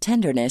 pain,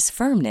 tenderness,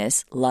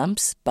 firmness,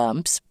 lumps,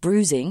 bumps,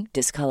 bruising,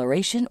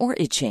 discoloration, or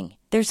itching.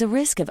 There's a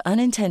risk of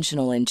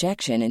unintentional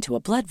injection into a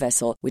blood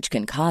vessel, which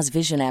can cause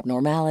vision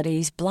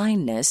abnormalities,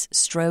 blindness,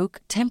 stroke,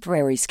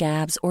 temporary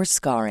scabs, or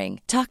scarring.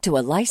 Talk to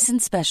a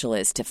licensed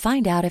specialist to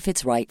find out if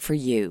it's right for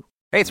you.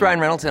 Hey, it's Ryan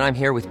Reynolds, and I'm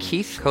here with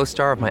Keith,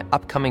 co-star of my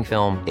upcoming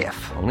film,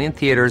 If, only in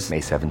theaters May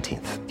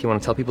 17th. Do you want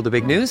to tell people the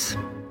big news?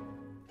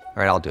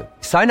 All right, I'll do it.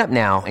 Sign up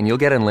now and you'll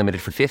get unlimited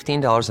for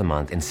 $15 a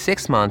month and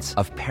 6 months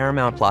of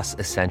Paramount Plus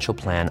Essential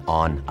Plan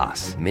on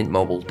us.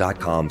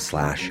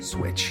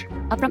 MintMobile.com/switch.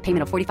 Upfront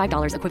payment of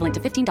 $45 equivalent to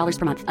 $15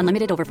 per month.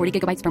 Unlimited over 40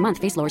 gigabytes per month.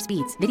 Face lower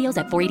speeds. Videos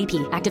at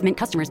 480p. Active Mint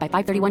customers by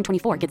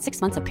 531.24 get 6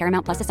 months of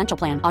Paramount Plus Essential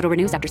Plan. Auto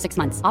renews after 6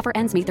 months. Offer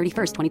ends May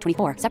 31st,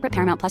 2024. Separate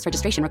Paramount Plus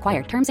registration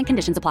required. Terms and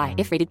conditions apply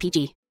if rated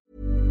PG.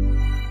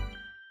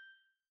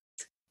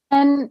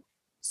 And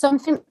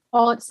something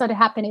odd started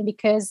happening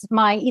because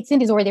my eating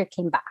disorder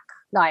came back,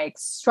 like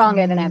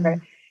stronger than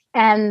ever.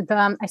 And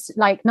no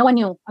one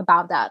knew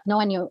about that. No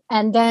one knew.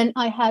 And then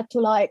I had to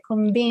like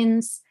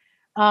convince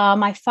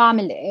my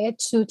family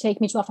to take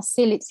me to a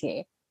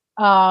facility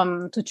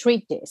to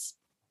treat this.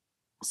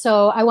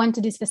 So I went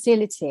to this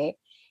facility.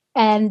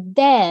 And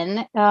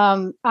then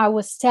I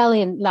was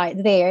telling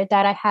like there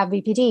that I have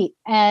BPD.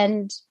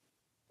 And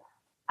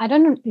I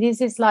don't know,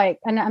 this is like,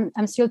 and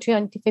I'm still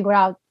trying to figure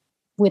out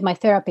with my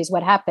therapist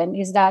what happened,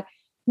 is that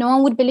no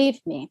one would believe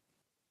me.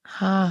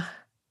 That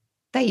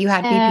you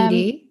had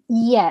BPD?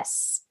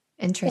 Yes.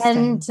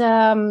 Interesting.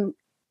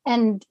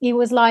 And it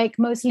was like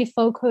mostly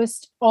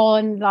focused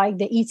on like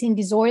the eating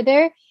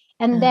disorder.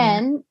 And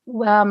then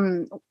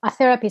a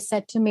therapist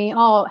said to me,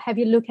 oh, have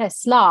you looked at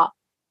SLA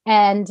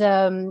and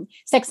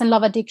sex and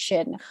love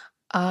addiction?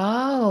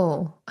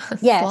 Oh,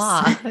 yes.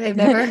 SLA. I've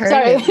never heard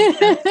of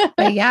it.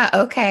 But yeah,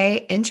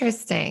 okay.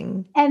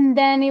 Interesting. And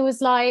then it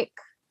was like,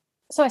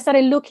 so I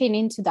started looking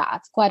into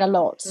that quite a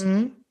lot.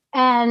 Mm-hmm.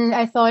 And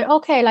I thought,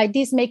 okay, like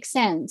this makes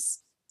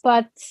sense.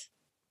 But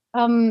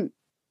I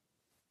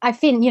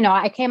think,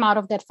 I came out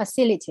of that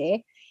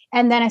facility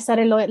and then I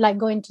started like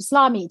going to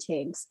SLA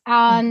meetings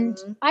and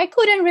I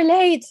couldn't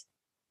relate.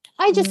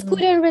 I just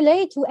couldn't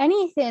relate to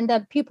anything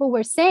that people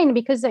were saying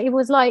because it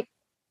was like,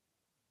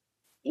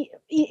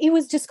 it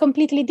was just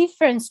completely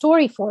different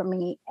story for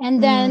me.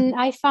 And then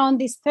I found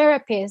this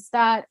therapist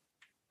that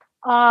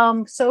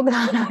so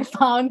glad I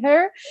found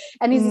her,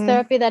 and it's a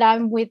therapy that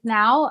I'm with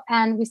now.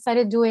 And we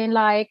started doing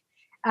like,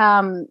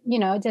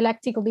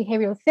 dialectical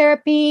behavioral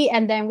therapy.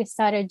 And then we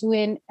started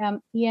doing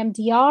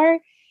EMDR,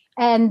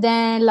 and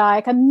then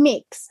like a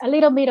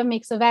little bit of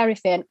mix of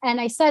everything.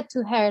 And I said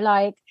to her,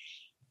 like,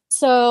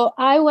 so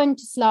I went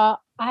to SLA.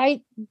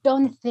 I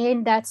don't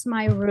think that's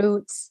my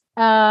roots.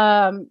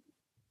 I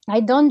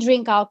don't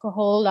drink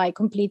alcohol, like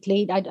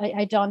completely.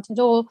 I don't at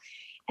all.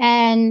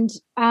 And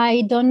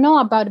I don't know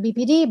about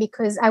BPD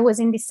because I was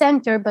in the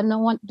center, but no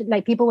one,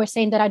 like people were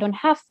saying that I don't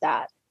have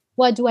that.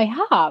 what do I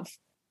have?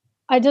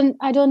 I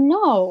don't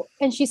know.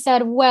 And she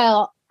said,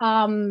 well,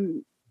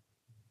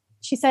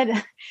 she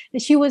said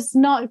that she was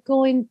not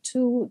going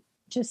to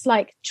just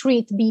like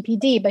treat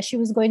BPD, but she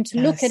was going to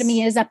look at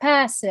me as a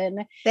person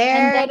and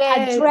then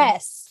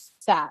address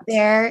that.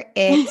 There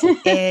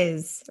it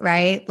is,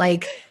 right?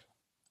 Like,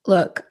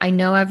 look, I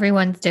know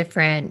everyone's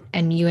different,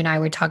 and you and I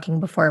were talking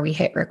before we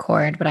hit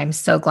record, but I'm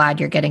so glad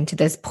you're getting to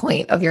this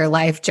point of your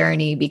life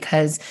journey,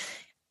 because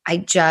I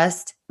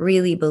just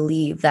really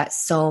believe that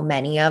so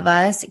many of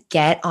us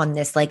get on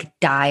this like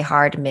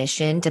diehard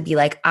mission to be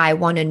like, I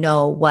want to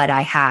know what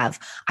I have.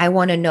 I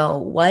want to know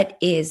what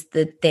is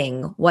the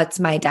thing. What's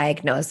my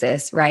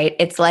diagnosis, right?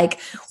 It's like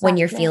when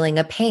you're feeling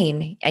a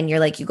pain and you're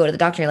like, you go to the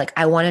doctor, you're like,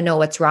 I want to know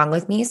what's wrong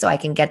with me so I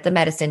can get the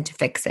medicine to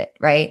fix it,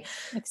 right?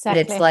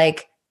 Exactly. But it's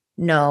like,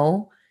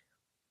 no,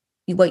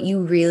 what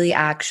you really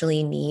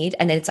actually need.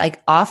 And it's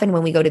like often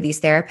when we go to these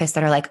therapists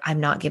that are like, I'm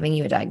not giving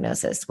you a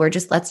diagnosis.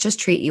 Let's just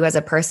treat you as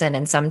a person.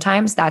 And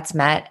sometimes that's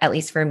met, at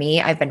least for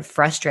me, I've been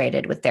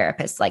frustrated with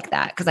therapists like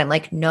that, because I'm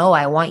like, no,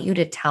 I want you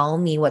to tell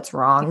me what's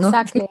wrong.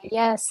 Exactly.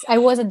 Yes. I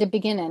was at the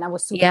beginning. I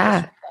was super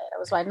frustrated. I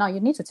was like, no,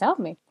 you need to tell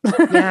me.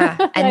 Yeah.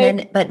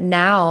 And but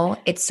now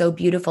it's so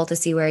beautiful to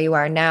see where you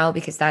are now,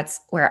 because that's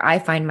where I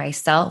find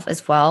myself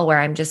as well, where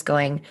I'm just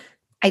going,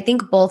 I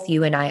think both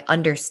you and I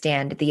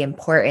understand the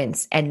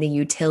importance and the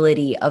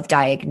utility of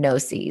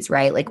diagnoses,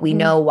 right? Like we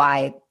know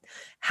why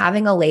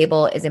having a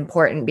label is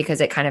important,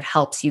 because it kind of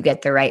helps you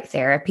get the right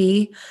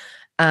therapy.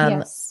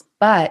 Yes.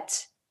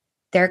 But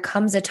there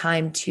comes a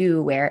time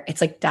too where it's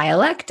like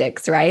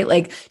dialectics, right?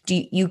 Like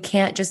you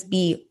can't just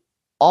be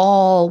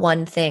all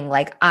one thing.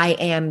 Like I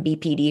am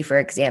BPD, for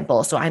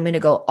example. So I'm going to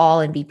go all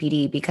in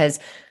BPD,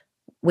 because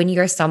when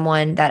you're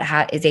someone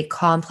that is a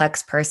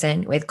complex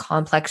person with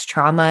complex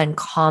trauma and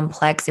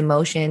complex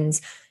emotions,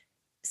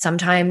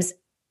 sometimes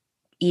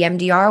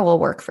EMDR will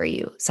work for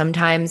you.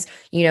 Sometimes,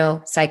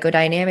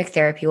 psychodynamic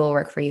therapy will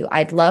work for you.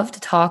 I'd love to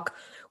talk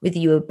with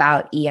you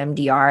about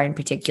EMDR in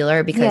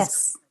particular,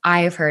 because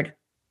I have heard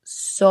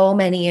so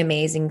many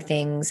amazing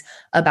things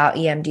about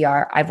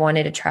EMDR. I've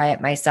wanted to try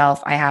it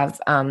myself. I have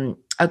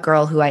a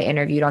girl who I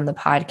interviewed on the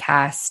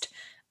podcast,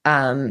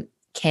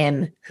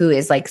 Kim, who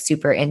is like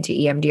super into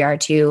EMDR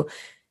too.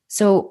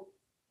 So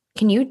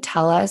can you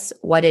tell us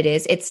what it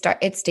is?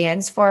 It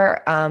stands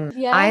for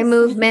eye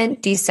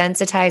movement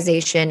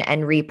desensitization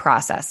and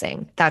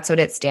reprocessing. That's what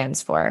it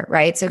stands for,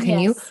 right? So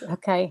can you,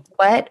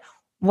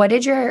 what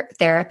did your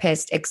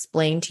therapist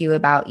explain to you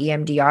about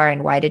EMDR,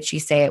 and why did she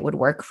say it would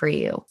work for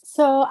you?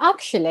 So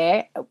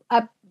actually,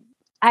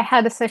 I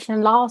had a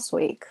session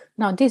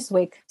this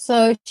week.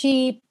 So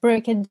she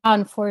broke it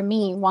down for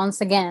me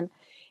once again.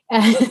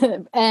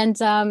 And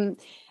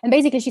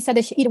basically she said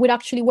that it would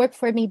actually work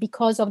for me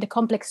because of the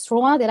complex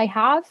trauma that I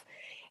have.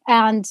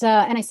 And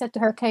I said to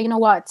her, okay, you know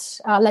what,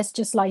 let's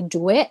just like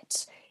do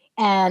it.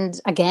 And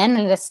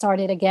let's start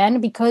it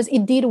again, because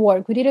it did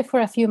work. We did it for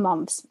a few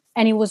months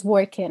and it was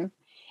working.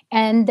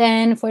 And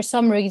then for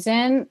some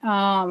reason,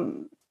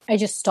 I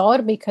just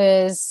stopped,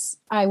 because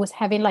I was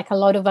having like a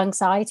lot of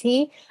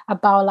anxiety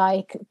about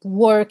like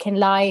work and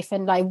life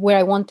and like where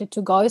I wanted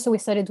to go. So we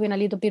started doing a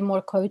little bit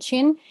more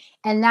coaching.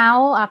 And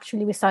now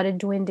actually we started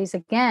doing this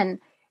again.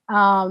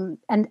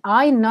 And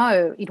I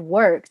know it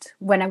worked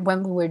when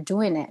we were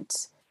doing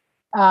it,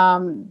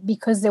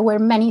 because there were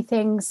many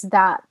things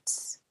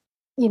that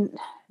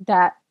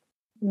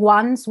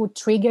once would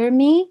trigger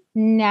me.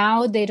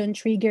 Now they don't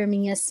trigger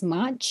me as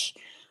much,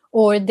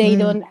 or they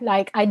don't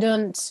I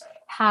don't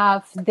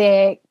have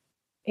the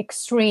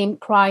extreme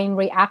crying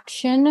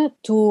reaction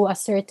to a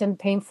certain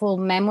painful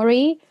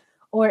memory,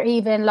 or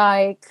even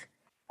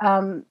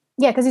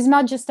because it's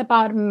not just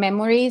about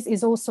memories,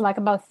 it's also like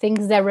about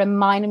things that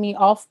remind me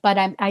of, but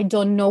I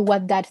don't know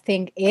what that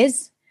thing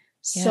is.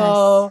 Yes.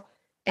 So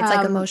it's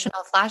like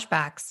emotional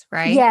flashbacks,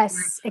 right?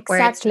 Yes, exactly.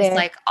 Where it's just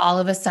like all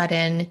of a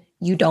sudden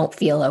you don't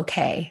feel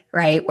okay,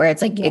 right? Where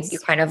it's like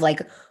you're kind of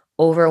like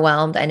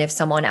overwhelmed, and if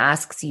someone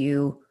asks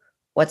you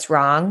what's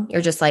wrong,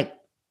 you're just like,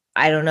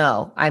 I don't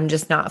know. I'm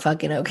just not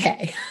fucking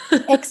okay.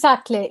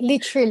 Exactly.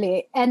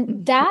 Literally.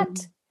 And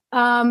that,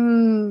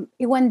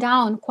 it went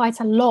down quite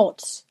a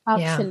lot,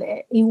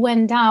 actually. Yeah. It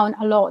went down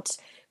a lot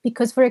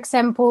because, for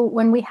example,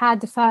 when we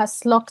had the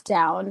first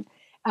lockdown,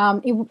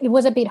 it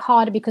was a bit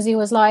hard because it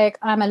was like,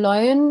 I'm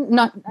alone.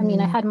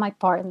 I had my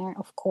partner,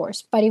 of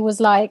course, but it was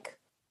like,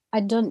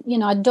 I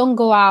don't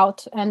go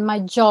out, and my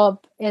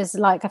job is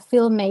like a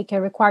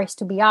filmmaker, requires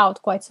to be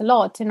out quite a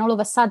lot. And all of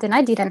a sudden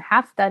I didn't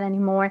have that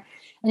anymore.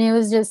 And it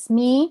was just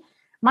me,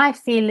 my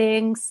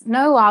feelings,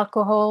 no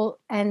alcohol,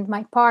 and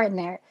my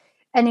partner.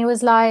 And it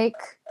was like,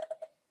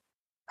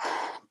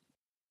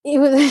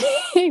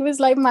 it was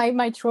like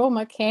my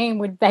trauma came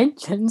with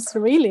vengeance,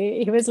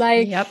 really. It was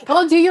like,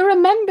 oh, do you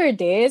remember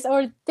this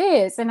or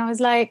this? And I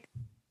was like,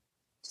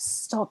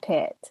 stop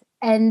it.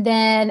 And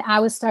then I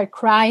would start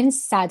crying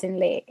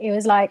suddenly. It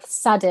was like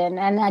sudden,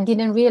 and I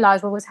didn't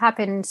realize what was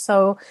happening.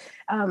 So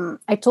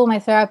I told my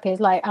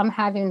therapist, like, I'm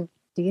having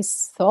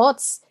these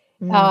thoughts.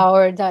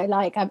 or that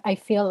like I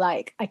feel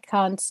like I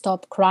can't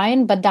stop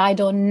crying, but I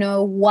don't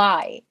know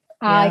why.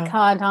 I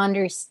can't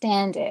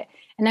understand it.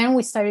 And then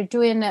we started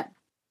doing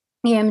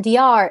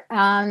EMDR,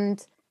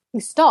 and we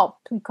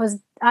stopped because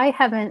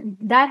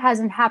that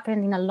hasn't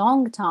happened in a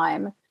long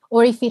time.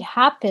 Or if it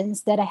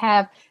happens that I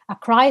have a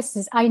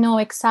crisis, I know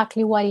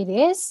exactly what it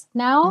is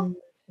now.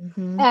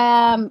 Mm-hmm.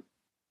 And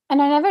I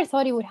never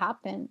thought it would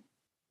happen.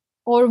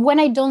 Or when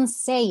I don't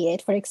say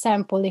it, for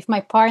example, if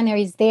my partner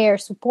is there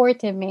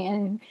supporting me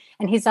and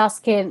he's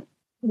asking,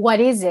 what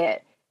is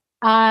it?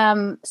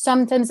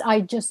 Sometimes I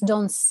just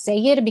don't say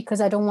it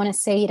because I don't want to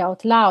say it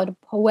out loud.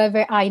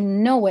 However, I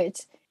know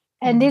it.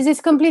 And this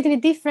is completely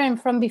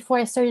different from before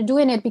I started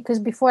doing it, because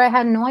before I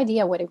had no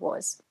idea what it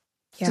was.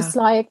 Yeah.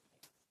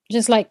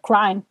 Just like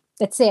crying.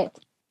 That's it.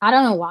 I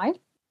don't know why.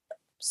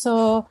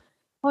 So,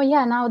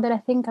 now that I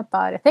think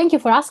about it, thank you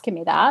for asking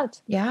me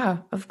that. Yeah,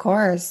 of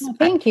course.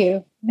 Thank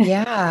you.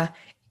 Yeah.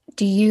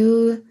 Do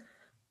you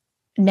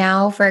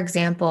now, for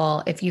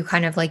example, if you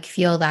kind of like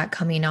feel that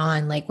coming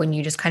on, like when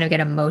you just kind of get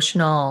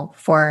emotional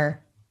for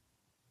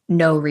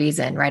no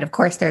reason, right? Of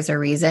course there's a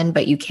reason,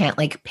 but you can't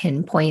like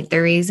pinpoint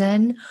the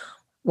reason.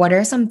 What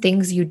are some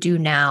things you do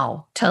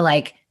now to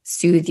like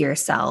soothe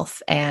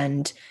yourself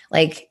and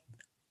like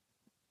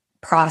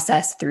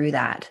process through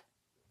that?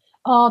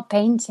 Oh,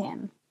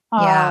 painting.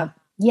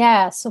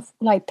 Yeah. So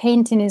like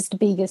painting is the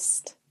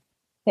biggest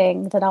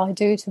thing that I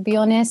do, to be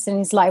honest. And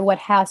it's like what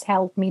has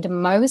helped me the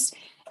most.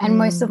 And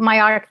most of my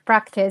art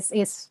practice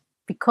is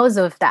because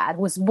of that,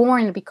 was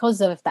born because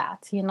of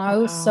that,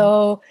 Wow.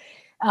 So,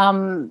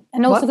 and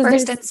also what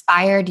first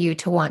inspired you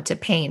to want to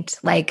paint?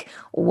 Like,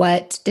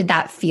 what did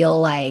that feel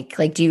like?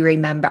 Like, do you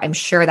remember? I'm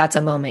sure that's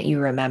a moment you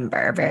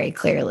remember very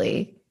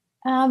clearly.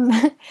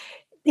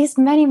 There's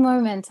many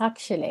moments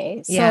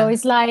actually. So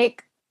it's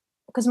like,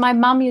 because my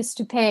mom used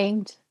to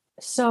paint,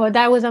 so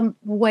that was a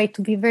way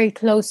to be very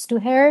close to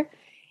her.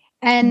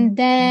 And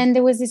then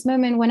there was this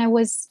moment when I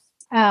was,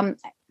 I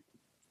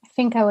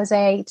think I was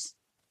 8,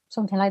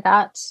 something like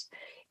that.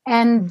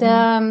 And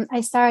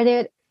I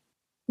started,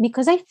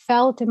 because I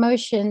felt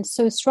emotion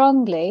so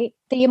strongly,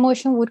 the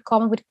emotion would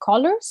come with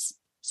colors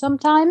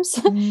sometimes.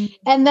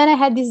 And then I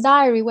had this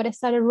diary where I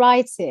started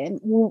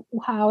writing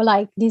how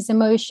like this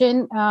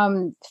emotion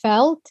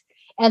felt.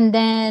 And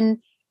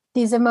then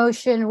this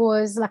emotion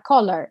was like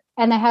color.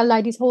 And I had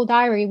like this whole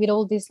diary with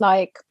all these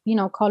like,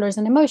 colors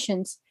and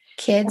emotions.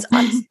 Kids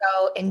are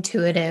so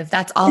intuitive.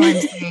 That's all I'm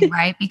saying,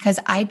 right? Because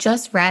I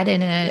just read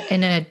in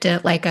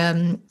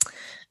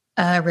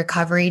a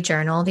recovery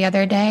journal the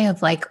other day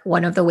of like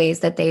one of the ways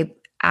that they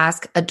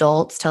ask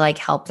adults to like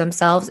help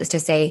themselves is to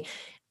say,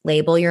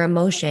 label your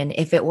emotion.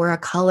 If it were a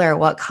color,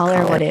 what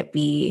color would it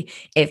be?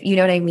 If you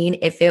know what I mean?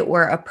 If it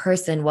were a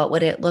person, what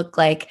would it look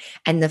like?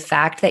 And the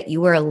fact that you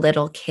were a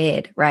little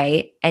kid,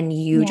 right? And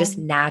you just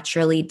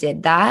naturally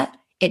did that.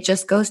 It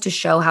just goes to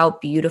show how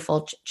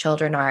beautiful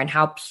children are and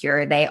how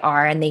pure they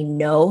are. And they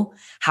know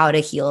how to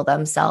heal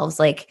themselves,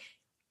 like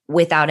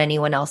without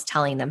anyone else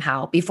telling them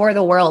how, before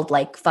the world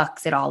like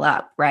fucks it all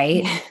up,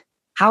 right?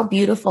 How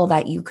beautiful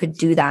that you could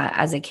do that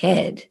as a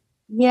kid.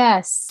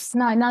 Yes.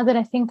 Now that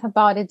I think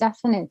about it,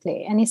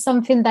 definitely. And it's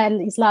something that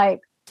is like,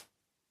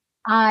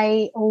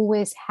 I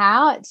always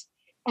had.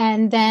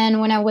 And then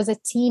when I was a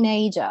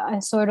teenager, I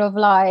sort of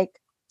like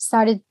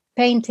started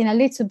painting a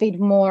little bit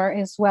more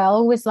as well,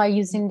 always like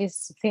using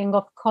this thing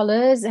of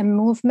colors and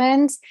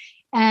movements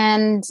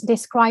and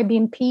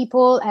describing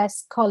people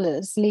as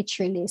colors,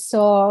 literally.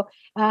 So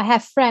I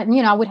have friends,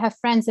 I would have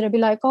friends that would be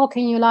like, oh,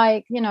 can you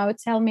like,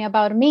 tell me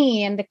about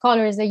me and the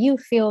colors that you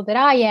feel that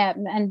I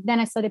am. And then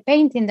I started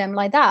painting them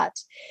like that.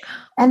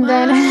 And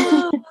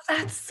then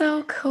that's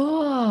so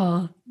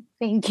cool.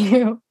 Thank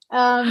you.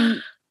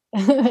 And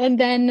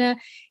then,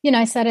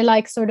 I started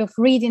like sort of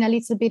reading a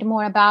little bit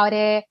more about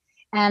it.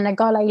 And I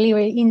got like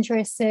really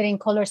interested in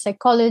color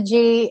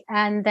psychology.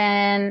 And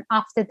then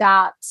after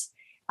that,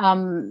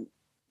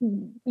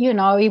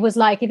 it was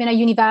like even at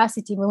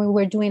university when we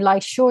were doing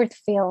like short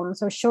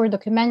films or short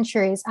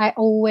documentaries, I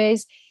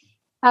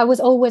was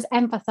always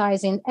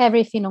empathizing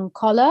everything on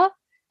color.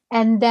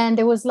 And then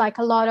there was like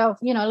a lot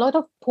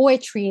of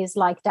poetry is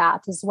like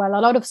that as well. A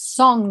lot of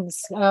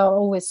songs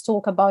always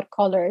talk about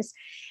colors.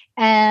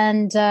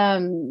 And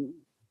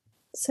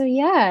so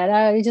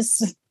I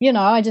just,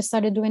 I just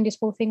started doing this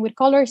whole thing with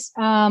colors.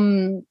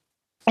 And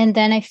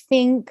then I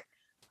think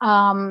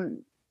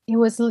it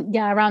was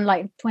around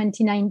like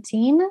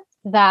 2019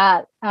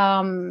 that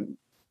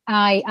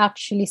I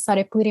actually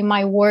started putting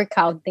my work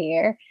out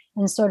there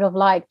and sort of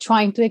like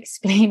trying to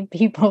explain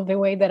people the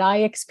way that I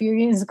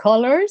experience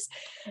colors.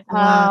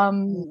 Wow.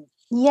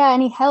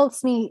 And it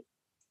helps me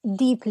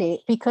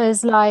deeply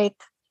because like,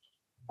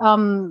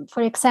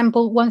 for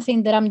example, one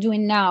thing that I'm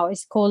doing now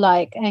is called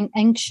like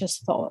anxious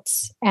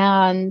thoughts.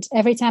 And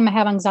every time I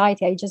have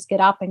anxiety, I just get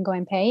up and go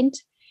and paint.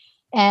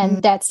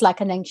 And that's like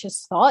an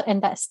anxious thought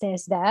and that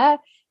stays there.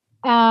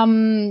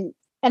 And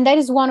that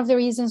is one of the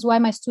reasons why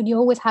my studio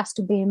always has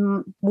to be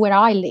where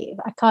I live.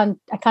 I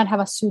can't have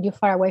a studio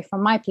far away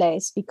from my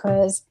place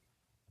because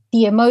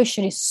the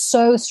emotion is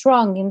so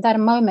strong in that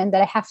moment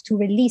that I have to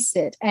release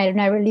it,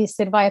 and I release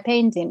it via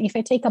painting. If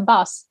I take a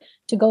bus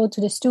to go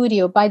to the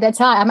studio, by that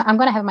time I'm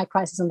going to have my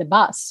crisis on the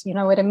bus. You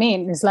know what I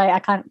mean? It's like I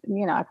can't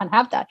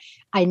have that.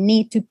 I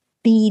need to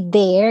be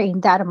there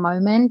in that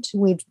moment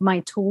with my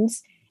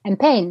tools and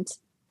paint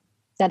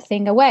that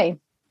thing away.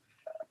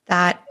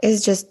 That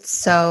is just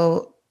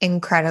so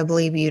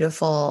incredibly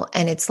beautiful.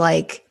 And it's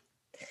like,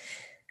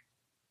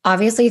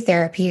 obviously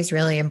therapy is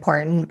really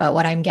important, but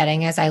what I'm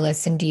getting as I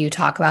listened to you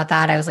talk about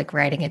that, I was like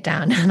writing it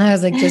down and I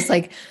was like, just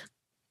like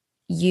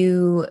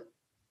you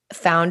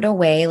found a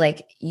way,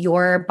 like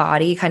your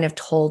body kind of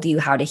told you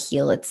how to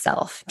heal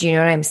itself. Do you know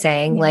what I'm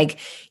saying? Yeah. Like,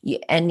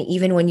 and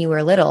even when you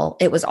were little,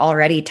 it was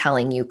already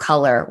telling you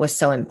color was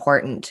so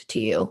important to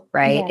you,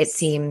 right? Yes. It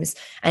seems.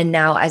 And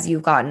now as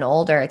you've gotten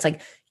older, it's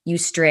like you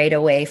strayed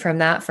away from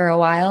that for a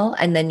while,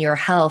 and then your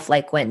health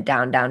like went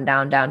down, down,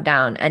 down, down,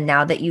 down. And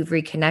now that you've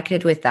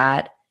reconnected with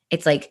that,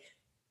 it's like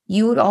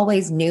you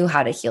always knew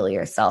how to heal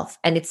yourself.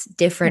 And it's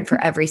different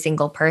for every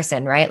single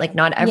person, right? Like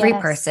not every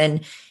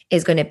person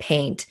is going to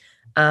paint.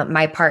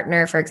 My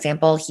partner, for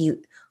example, he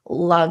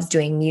loves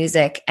doing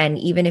music. And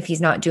even if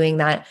he's not doing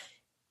that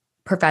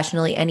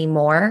professionally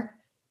anymore,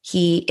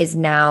 he is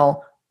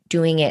now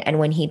doing it. And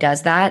when he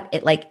does that,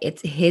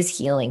 it's his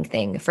healing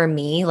thing. For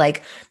me,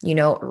 like, you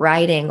know,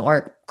 writing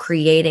or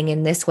creating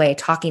in this way,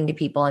 talking to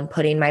people and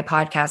putting my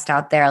podcast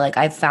out there, like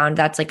I've found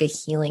that's like a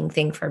healing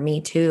thing for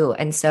me too.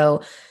 And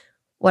so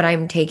what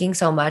I'm taking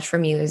so much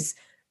from you is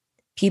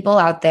people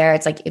out there,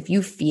 it's like if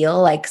you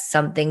feel like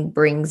something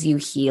brings you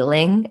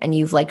healing and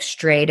you've like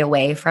strayed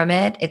away from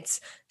it, it's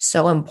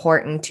so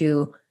important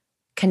to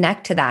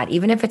connect to that,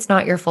 even if it's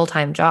not your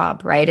full-time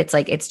job, right? It's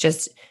like, it's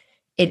just,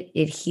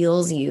 it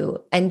heals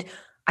you. And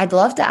I'd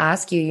love to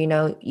ask you, you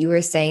know, you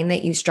were saying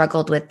that you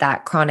struggled with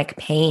that chronic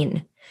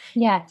pain.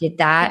 Yeah. Did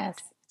that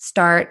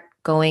start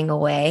going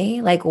away?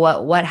 Like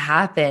what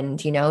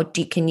happened? You know,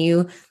 can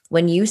you,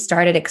 when you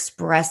started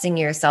expressing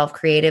yourself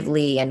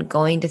creatively and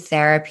going to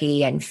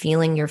therapy and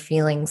feeling your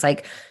feelings,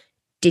 like,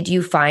 did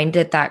you find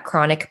that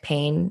chronic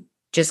pain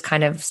just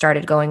kind of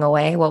started going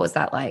away? What was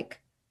that like?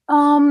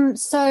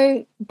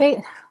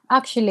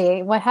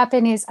 Actually, what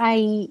happened is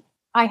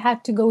I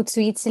had to go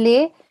to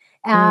Italy,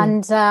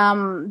 and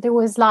there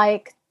was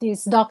like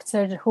this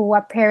doctor who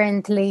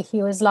apparently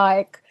he was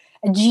like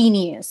a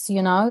genius,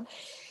 you know,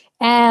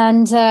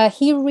 and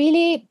he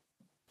really,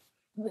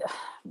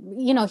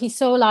 you know, he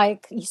saw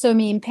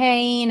me in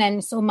pain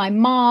and saw my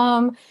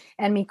mom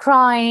and me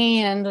crying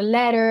and the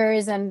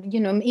letters and, you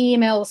know,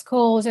 emails,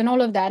 calls and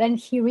all of that. And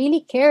he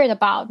really cared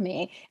about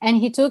me, and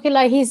he took it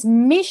like his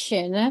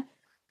mission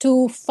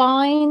to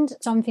find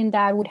something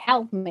that would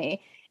help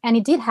me. And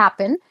it did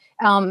happen.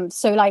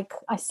 So like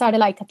I started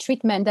like a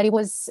treatment that it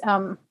was,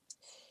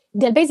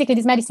 basically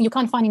this medicine you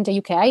can't find in the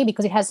UK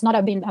because it has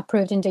not been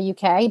approved in the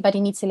UK, but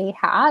in Italy it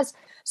has.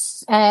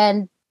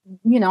 And,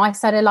 you know, I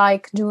started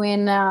like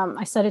taking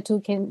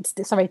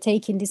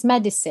this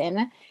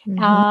medicine,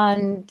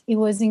 and it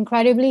was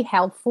incredibly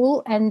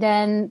helpful. And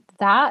then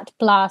that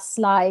plus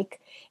like,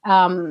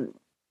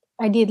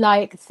 I did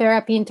like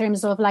therapy in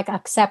terms of like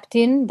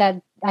accepting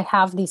that I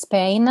have this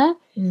pain.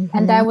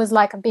 And that was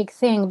like a big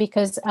thing,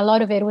 because a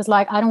lot of it was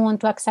like, I don't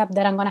want to accept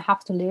that I'm going to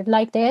have to live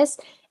like this.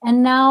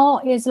 And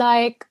now it's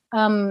like,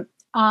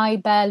 I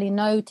barely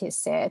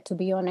notice it, to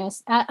be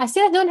honest. I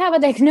still don't have a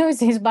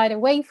diagnosis, by the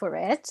way, for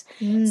it.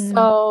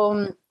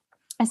 So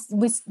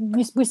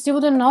we still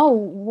don't know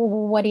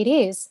what it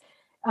is.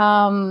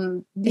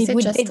 Is it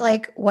just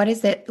like, what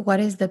is it? What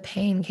is the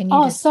pain? Can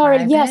you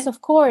describe it? Yes,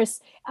 of course.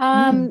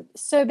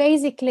 So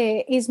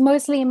basically it's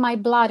mostly in my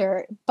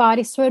bladder, but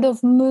it sort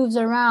of moves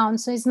around.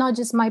 So it's not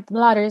just my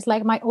bladder, it's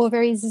like my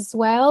ovaries as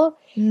well.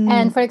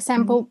 And for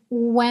example,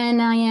 when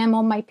I am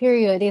on my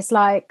period, it's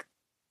like,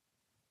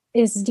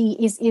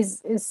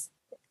 is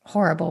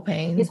horrible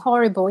pain. It's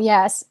horrible,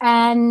 yes.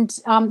 And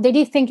they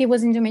did think it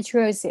was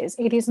endometriosis.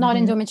 It is not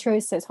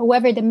endometriosis.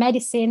 However, the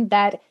medicine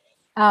that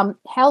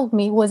helped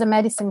me was a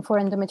medicine for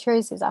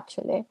endometriosis,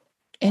 actually.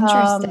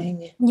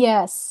 Interesting.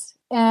 Yes.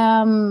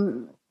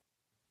 And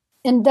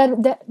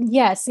that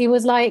yes, it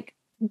was like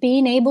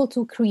being able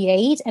to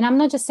create, and I'm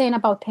not just saying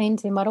about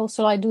painting, but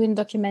also like doing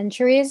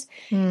documentaries.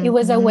 It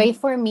was a way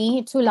for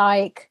me to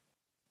like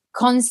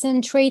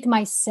concentrate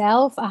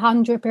myself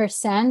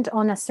 100%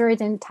 on a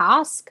certain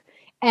task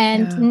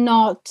and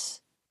not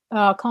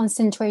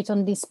concentrate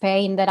on this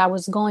pain that I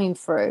was going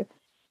through.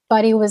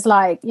 But it was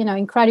like, you know,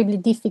 incredibly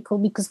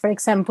difficult because, for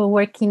example,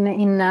 working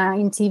in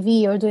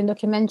TV or doing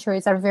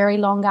documentaries are very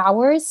long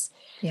hours.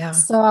 Yeah.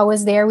 So I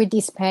was there with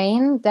this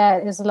pain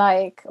that is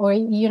like, or,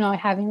 you know,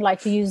 having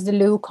like to use the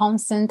loo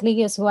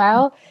constantly as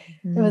well.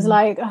 It was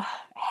like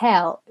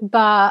hell.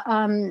 But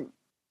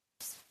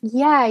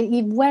yeah,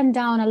 it went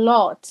down a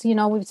lot, you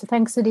know,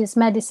 thanks to this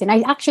medicine.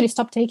 I actually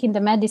stopped taking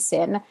the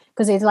medicine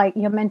because it's like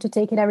you're meant to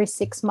take it every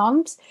 6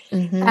 months.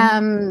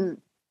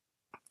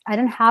 I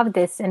don't have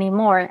this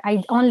anymore.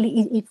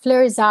 It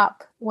flares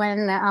up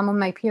when I'm on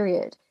my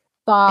period,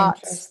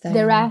 but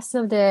the rest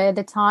of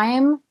the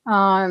time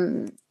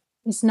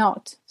it's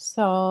not.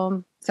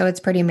 So So it's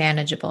pretty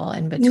manageable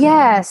in between.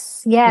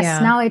 Yes. Yeah.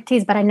 Now it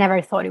is, but I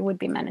never thought it would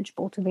be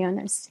manageable, to be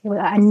honest.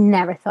 I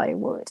never thought it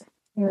would.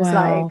 It was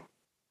like,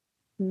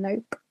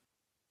 nope.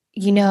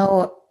 You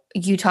know,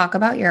 you talk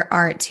about your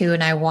art too,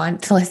 and I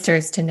want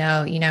listeners to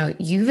know, you know,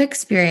 you've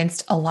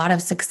experienced a lot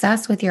of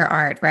success with your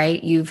art,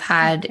 right? You've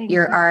had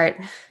your art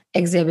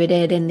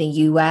exhibited in the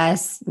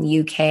US,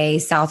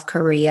 UK, South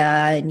Korea,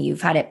 and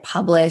you've had it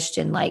published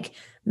in like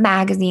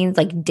magazines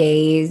like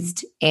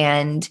Dazed.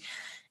 And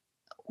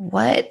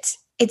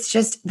it's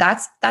just,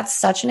 that's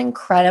such an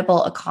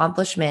incredible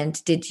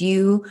accomplishment. Did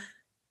you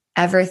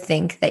ever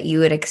think that you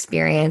would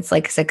experience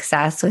like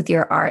success with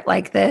your art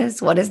like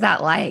this? What is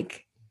that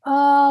like?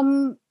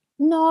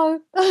 No,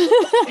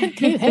 I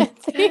didn't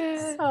think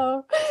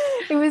so.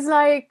 It was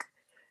like,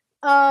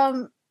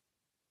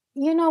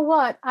 you know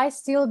what? I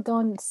still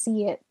don't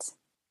see it.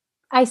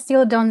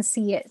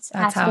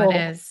 That's how all. It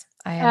is.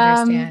 I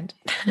understand.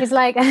 It's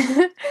like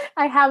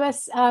I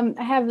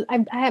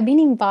have been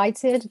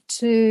invited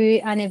to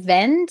an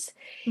event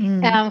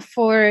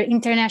for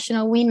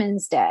International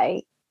Women's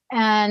Day,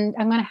 and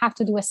I'm gonna have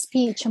to do a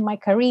speech on my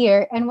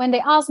career. And when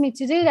they asked me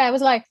to do that, I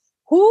was like,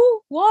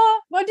 "Who?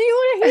 What do you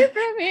want to hear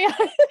from me?"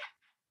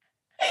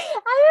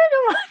 I don't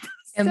know what to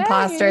say.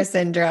 Imposter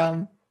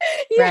syndrome,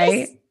 yes,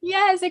 right?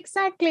 Yes,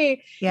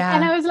 exactly. Yeah.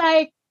 And I was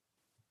like,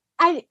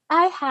 I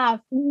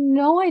have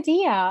no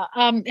idea.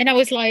 And I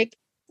was like,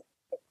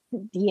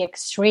 the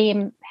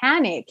extreme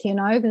panic, you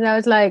know, because I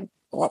was like,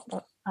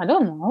 I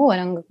don't know what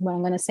I'm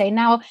going to say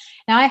now.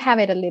 Now I have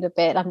it a little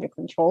bit under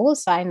control,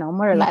 so I know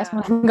more or less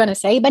what I'm going to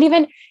say. But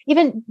even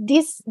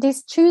this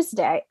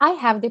Tuesday, I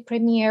have the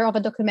premiere of a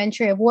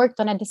documentary I've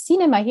worked on at the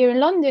cinema here in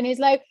London. It's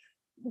like,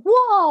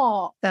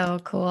 whoa, so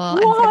cool. And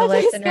for the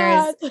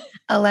listeners,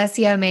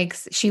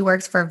 Alessia she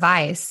works for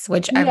Vice,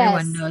 which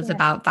everyone knows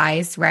about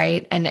Vice,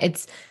 right? And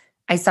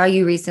I saw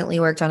you recently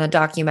worked on a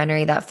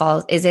documentary that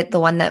follows, is it the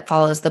one that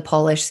follows the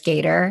Polish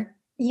skater?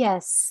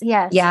 Yes.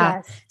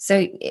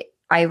 So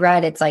I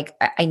read, it's like,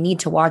 I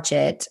need to watch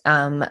it.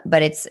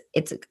 But it's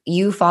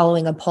you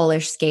following a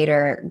Polish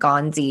skater,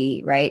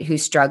 Gonzi, right? Who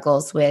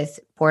struggles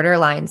with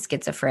borderline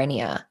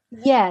schizophrenia.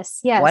 Yes.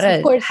 What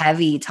a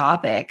heavy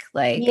topic.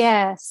 Like,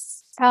 yes.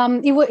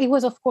 It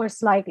was, of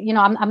course, like, you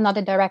know, I'm not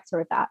a director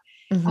of that.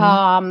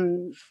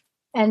 Mm-hmm.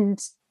 And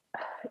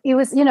it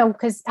was, you know,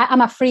 because I'm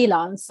a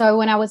freelance. So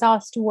when I was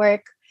asked to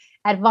work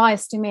at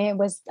Vice, to me, it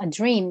was a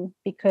dream,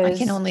 because I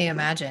can only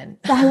imagine.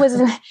 I was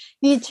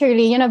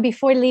literally, you know,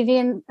 before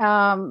leaving,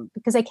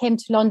 because I came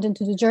to London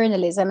to do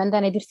journalism, and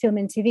then I did film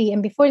and TV.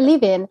 And before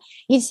leaving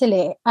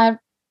Italy, I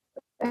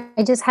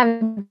just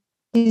have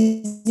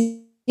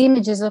these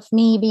images of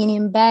me being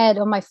in bed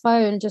on my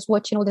phone, just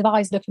watching all the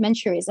Vice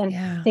documentaries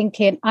and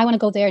thinking, I want to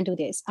go there and do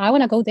this. I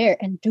want to go there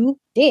and do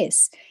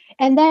this.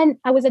 And then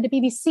I was at the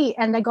BBC,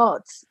 and I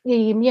got,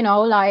 you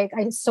know, like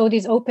I saw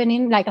this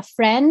opening, like a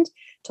friend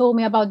told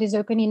me about this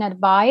opening at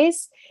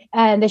Vice,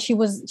 and that she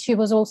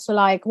was also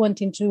like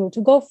wanting to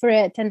go for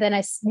it. And then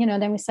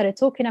then we started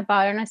talking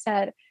about it, and I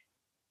said,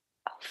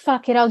 oh,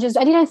 fuck it. I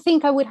didn't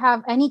think I would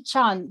have any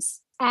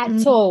chance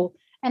at all.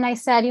 And I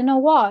said, you know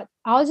what?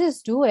 I'll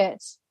just do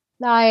it.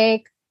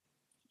 Like,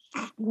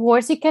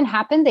 worst it can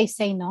happen, they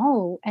say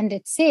no, and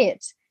that's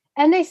it.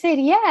 And they said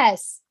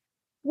yes.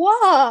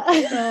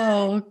 What?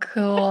 So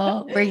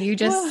cool. Were you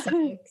just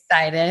so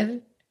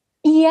excited?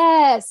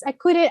 Yes,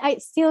 I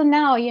still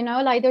now, you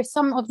know, like there's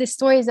some of the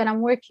stories that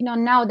I'm working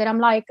on now that I'm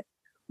like,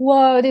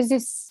 whoa, this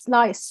is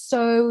like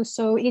so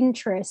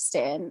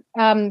interesting.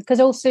 Because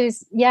also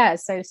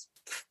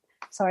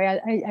sorry,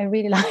 I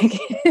really like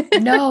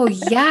it. No,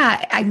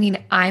 yeah. I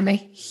mean, I'm a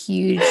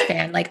huge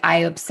fan. Like,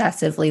 I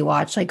obsessively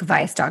watch like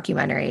Vice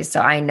documentaries,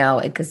 so I know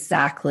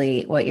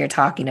exactly what you're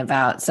talking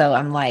about. So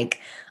I'm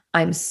like,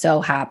 I'm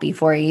so happy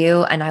for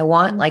you. And I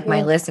want like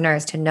my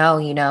listeners to know,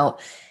 you know,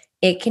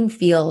 it can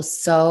feel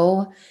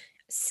so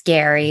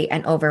scary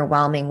and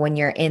overwhelming when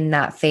you're in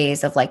that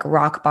phase of like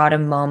rock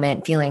bottom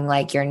moment, feeling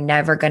like you're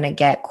never going to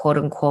get quote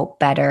unquote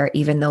better,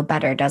 even though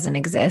better doesn't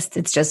exist.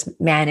 It's just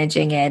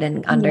managing it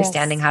and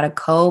understanding how to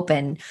cope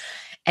and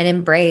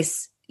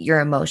embrace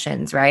your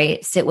emotions,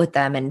 right? Sit with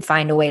them and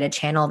find a way to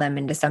channel them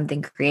into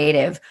something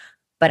creative.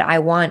 But I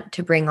want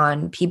to bring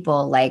on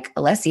people like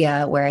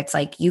Alessia, where it's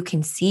like, you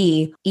can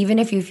see, even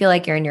if you feel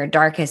like you're in your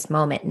darkest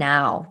moment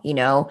now, you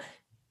know,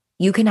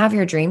 you can have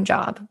your dream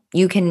job.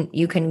 You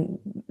can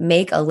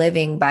make a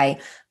living by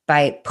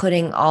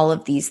putting all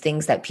of these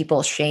things that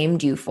people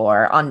shamed you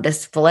for on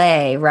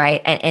display,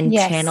 right? And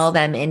channel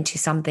them into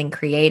something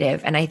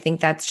creative. And I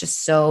think that's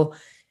just so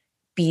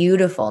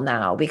beautiful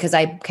now, because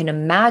I can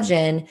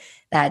imagine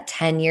that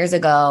 10 years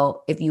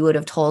ago, if you would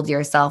have told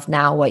yourself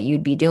now what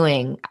you'd be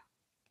doing,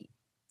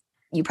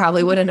 you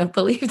probably wouldn't have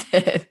believed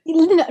it.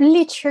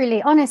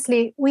 Literally,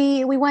 honestly,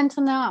 we went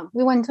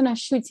on a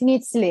shoot in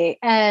Italy,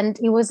 and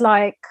it was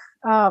like,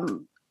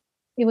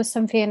 it was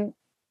something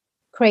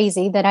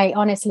crazy that I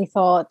honestly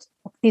thought,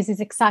 this is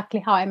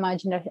exactly how I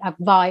imagined a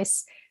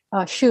Vice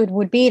shoot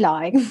would be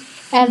like.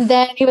 And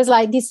then it was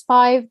like these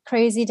 5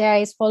 crazy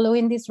days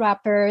following these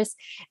rappers,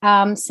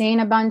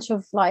 seeing a bunch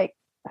of like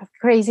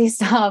crazy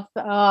stuff.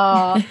 But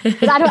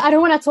I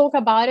don't want to talk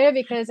about it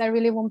because I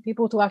really want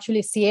people to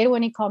actually see it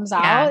when it comes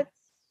out.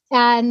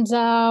 And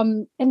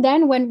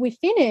then when we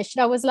finished,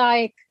 I was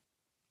like,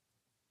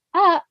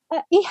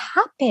 it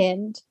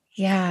happened.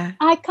 Yeah.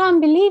 I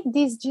can't believe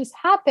this just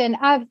happened.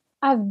 I've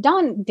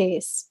done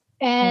this.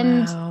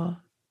 And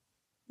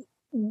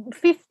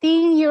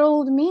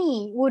 15-year-old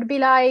me would be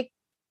like,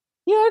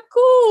 you're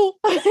cool.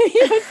 You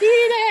did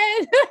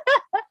it.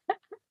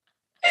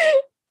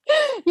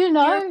 You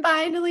know, you're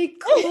finally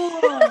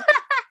cool.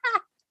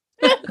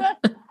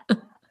 It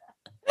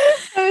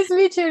was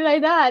literally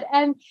like that.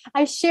 And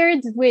I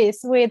shared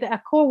with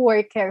a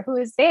coworker who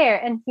was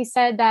there, and he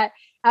said that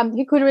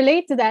he could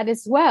relate to that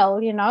as well,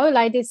 you know,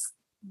 like this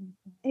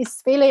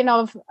feeling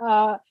of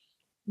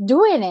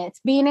doing it,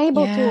 being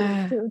able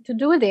to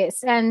do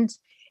this. And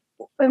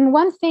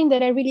one thing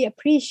that I really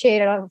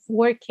appreciate of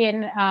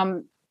working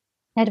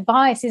at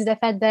Vice is the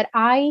fact that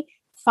I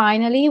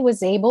finally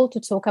was able to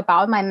talk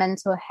about my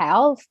mental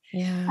health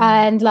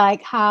and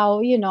like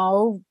how, you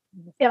know,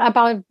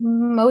 about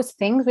most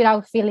things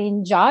without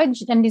feeling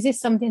judged. And this is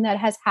something that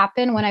has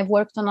happened when I've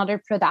worked on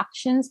other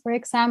productions, for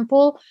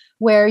example,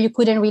 where you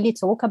couldn't really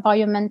talk about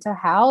your mental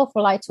health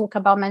or like talk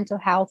about mental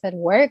health at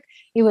work.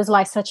 It was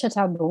like such a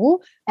taboo,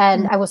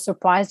 and I was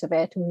surprised of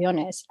it, to be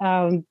honest.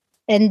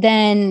 And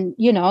then,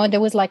 you know,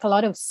 there was like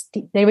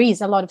there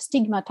is a lot of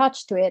stigma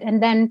attached to it.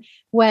 And then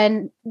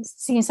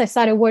since I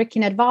started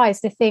working at Vice,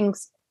 the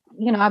things,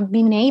 you know, I've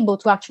been able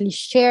to actually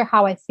share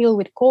how I feel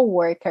with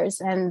coworkers.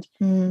 And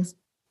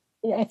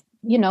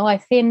you know, I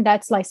think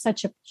that's like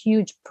such a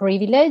huge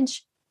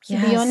privilege, to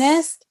be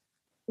honest.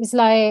 It's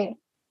like,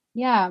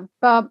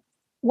 but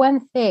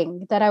one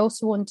thing that I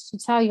also wanted to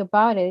tell you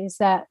about it is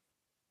that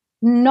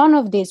none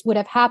of this would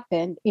have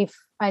happened if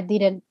I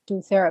didn't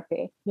do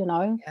therapy, you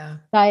know?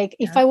 Like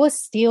if I was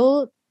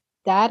still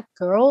that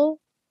girl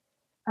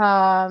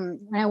when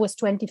I was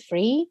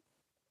 23,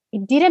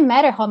 it didn't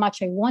matter how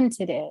much I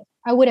wanted it.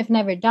 I would have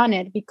never done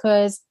it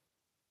because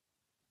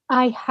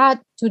I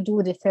had to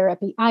do the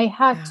therapy. I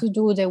had to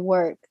do the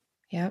work.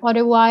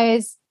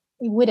 Otherwise,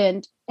 it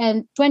wouldn't.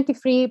 And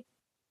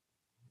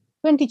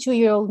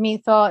 22-year-old me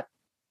thought,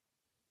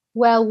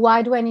 well,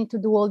 why do I need to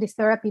do all this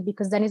therapy?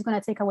 Because then it's going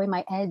to take away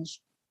my edge.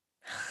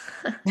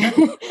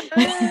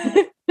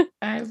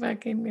 I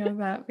fucking feel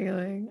that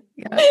feeling.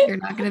 Yeah, you're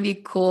not going to be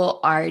cool,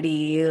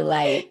 arty,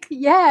 like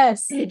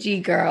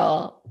edgy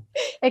girl.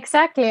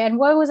 Exactly. And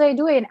what was I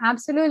doing?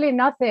 Absolutely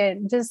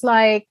nothing. Just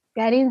like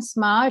getting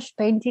smashed,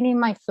 painting in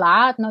my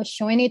flat, not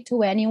showing it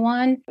to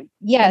anyone.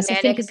 Yes, the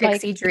manic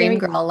pixie dream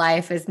girl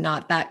life is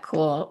not that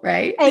cool,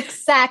 right?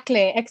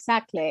 Exactly.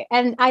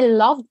 And I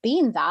loved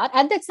being that.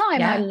 At the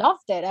time, I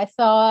loved it. I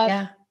thought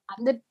I'm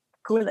the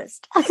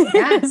coolest.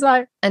 It's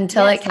like,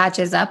 until it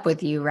catches up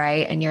with you,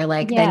 right? And you're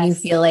like, then you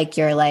feel like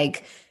you're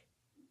like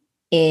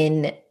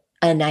in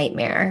a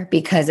nightmare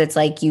because it's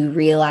like you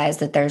realize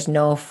that there's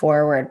no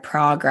forward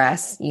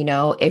progress, you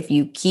know, if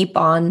you keep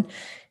on.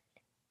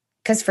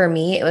 Because for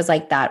me, it was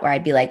like that where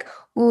I'd be like,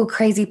 ooh,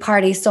 crazy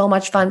party, so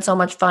much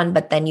fun.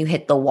 But then you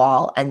hit the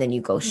wall and then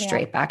you go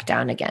straight back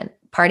down again.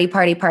 Party,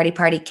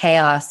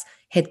 chaos,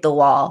 hit the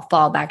wall,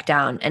 fall back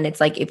down. And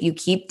it's like, if you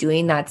keep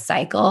doing that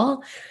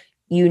cycle,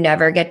 you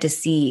never get to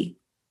see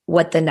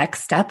what the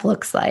next step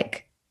looks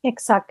like.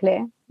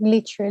 Exactly.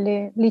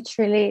 Literally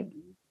 100%.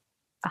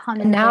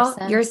 And now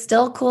you're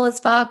still cool as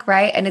fuck,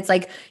 right? And it's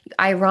like,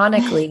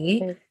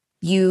 ironically,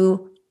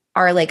 you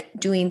are like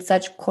doing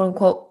such quote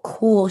unquote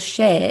cool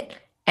shit.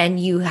 And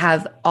you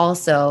have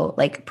also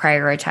like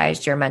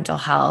prioritized your mental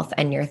health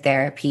and your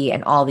therapy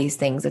and all these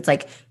things. It's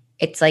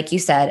like you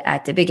said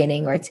at the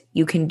beginning, where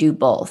you can do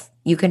both.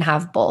 You can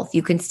have both.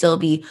 You can still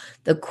be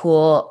the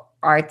cool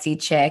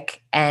artsy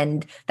chick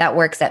and that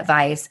works at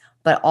Vice,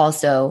 but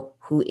also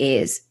who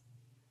is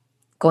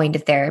going to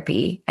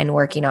therapy and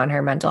working on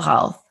her mental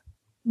health.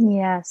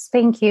 Yes.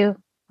 Thank you.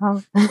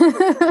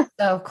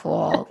 So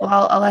cool.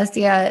 Well,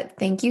 Alessia,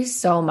 thank you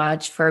so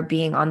much for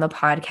being on the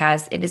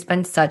podcast. It has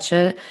been such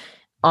an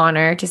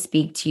honor to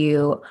speak to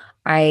you.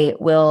 I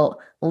will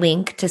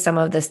link to some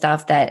of the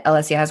stuff that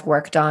Alessia has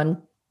worked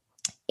on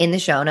in the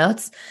show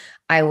notes.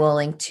 I will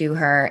link to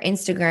her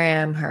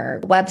Instagram, her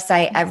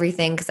website,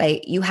 everything, because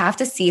you have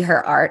to see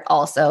her art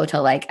also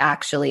to like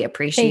actually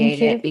appreciate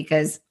it,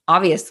 because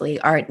obviously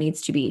art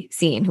needs to be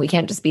seen. We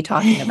can't just be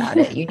talking about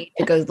it. You need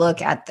to go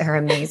look at her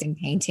amazing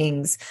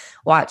paintings,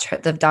 watch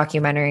the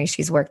documentary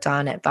she's worked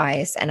on at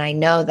Vice. And I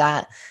know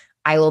that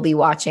I will be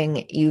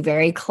watching you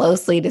very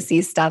closely to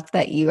see stuff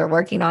that you are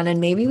working on.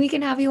 And maybe we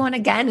can have you on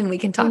again and we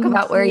can talk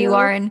about where you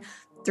are in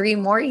 3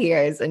 more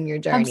years in your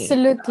journey.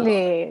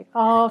 Absolutely.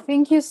 Oh,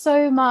 thank you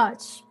so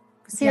much.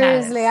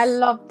 Seriously, I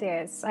love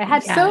this. I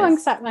had so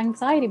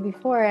anxiety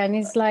before, and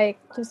it's like,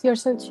 just you're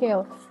so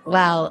chill.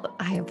 Well,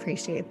 I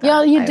appreciate that.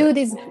 Yeah, you do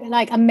this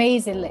like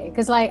amazingly,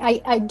 because like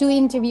I do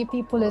interview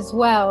people as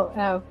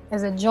well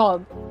as a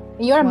job.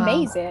 You're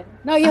amazing.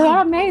 No, you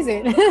are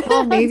amazing.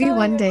 Well, maybe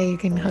one day you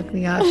can hook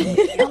me up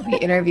and I'll be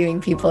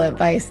interviewing people at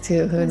Vice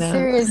too. Who knows?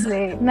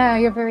 Seriously. No,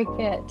 you're very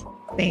good.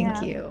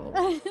 Thank you.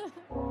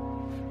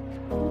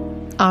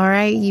 All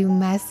right, you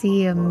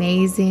messy,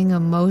 amazing,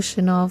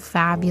 emotional,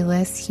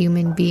 fabulous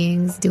human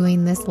beings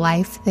doing this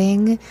life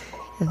thing,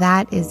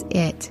 that is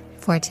it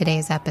for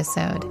today's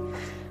episode.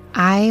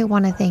 I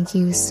want to thank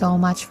you so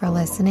much for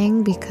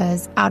listening,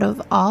 because out of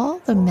all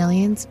the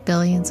millions,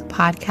 billions of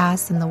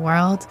podcasts in the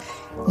world,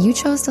 you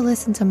chose to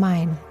listen to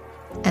mine,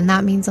 and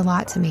that means a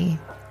lot to me.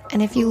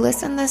 And if you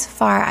listen this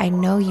far, I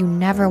know you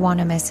never want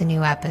to miss a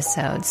new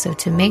episode. So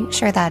to make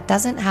sure that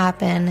doesn't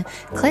happen,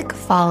 click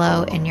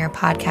follow in your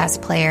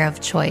podcast player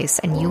of choice,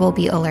 and you will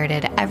be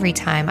alerted every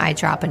time I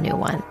drop a new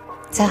one.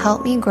 To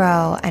help me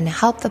grow and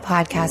help the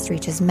podcast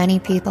reach as many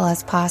people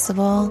as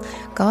possible,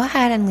 go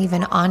ahead and leave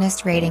an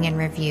honest rating and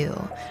review.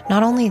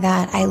 Not only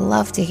that, I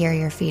love to hear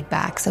your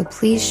feedback, so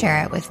please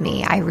share it with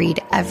me. I read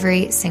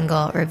every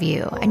single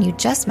review, and you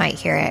just might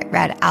hear it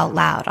read out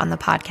loud on the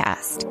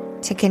podcast.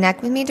 To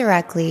connect with me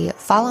directly,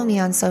 follow me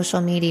on social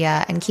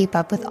media and keep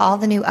up with all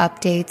the new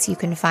updates. You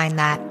can find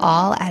that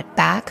all at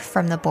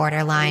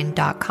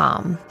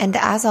backfromtheborderline.com. And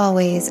as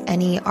always,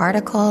 any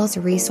articles,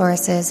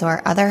 resources,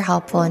 or other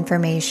helpful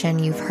information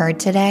you've heard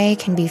today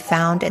can be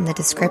found in the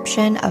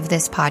description of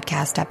this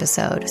podcast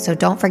episode. So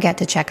don't forget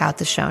to check out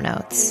the show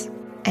notes.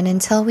 And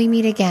until we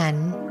meet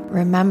again,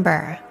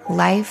 remember,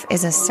 life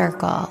is a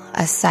circle,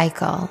 a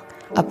cycle,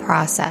 a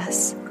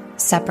process.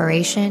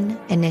 Separation,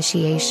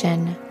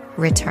 initiation,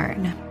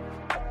 return.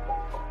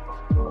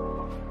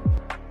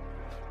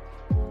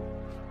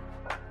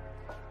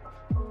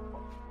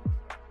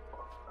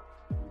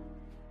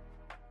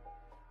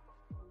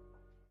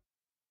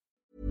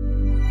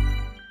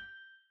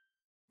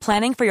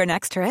 Planning for your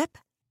next trip?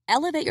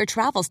 Elevate your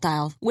travel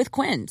style with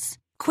Quince.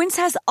 Quince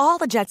has all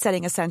the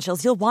jet-setting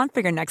essentials you'll want for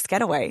your next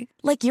getaway,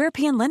 like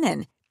European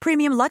linen,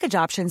 premium luggage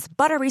options,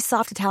 buttery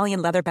soft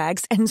Italian leather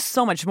bags, and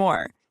so much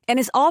more. And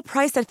is all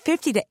priced at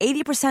 50 to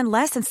 80%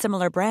 less than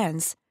similar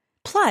brands.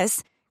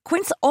 Plus,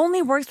 Quince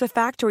only works with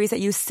factories that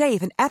use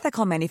safe and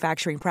ethical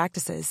manufacturing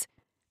practices.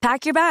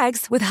 Pack your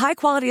bags with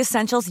high-quality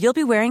essentials you'll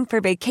be wearing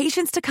for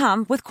vacations to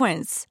come with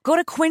Quince. Go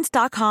to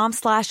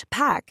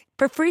quince.com/pack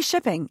for free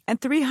shipping and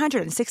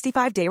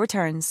 365-day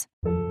returns.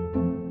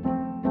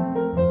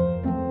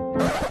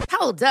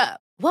 Hold up.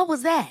 What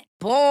was that?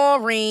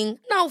 Boring.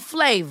 No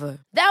flavor.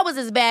 That was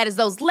as bad as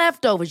those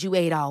leftovers you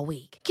ate all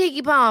week.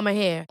 Keke Palmer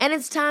here, and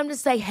it's time to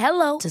say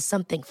hello to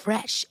something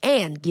fresh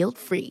and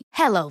guilt-free.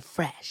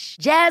 HelloFresh.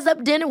 Jazz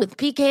up dinner with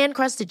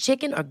pecan-crusted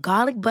chicken or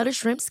garlic butter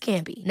shrimp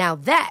scampi. Now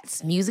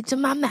that's music to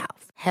my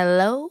mouth.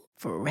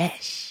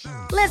 HelloFresh.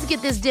 Let's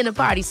get this dinner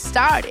party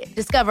started.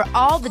 Discover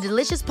all the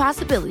delicious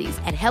possibilities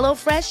at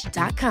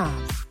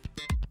HelloFresh.com.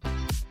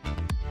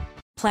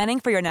 Planning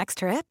for your next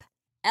trip?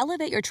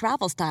 Elevate your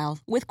travel style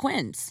with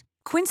Quince.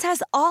 Quince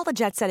has all the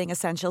jet-setting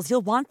essentials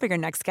you'll want for your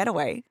next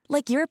getaway,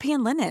 like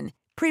European linen,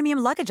 premium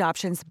luggage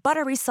options,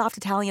 buttery soft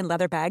Italian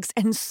leather bags,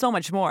 and so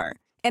much more.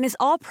 And is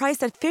all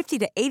priced at 50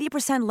 to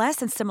 80% less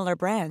than similar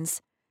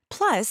brands.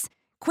 Plus,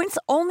 Quince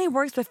only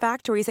works with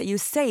factories that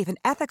use safe and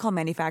ethical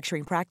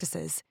manufacturing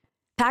practices.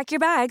 Pack your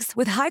bags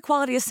with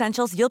high-quality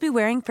essentials you'll be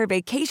wearing for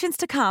vacations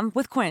to come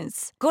with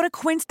Quince. Go to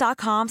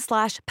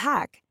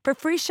quince.com/pack for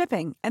free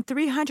shipping and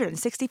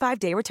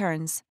 365-day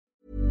returns.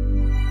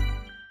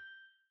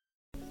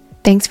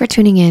 Thanks for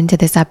tuning in to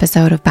this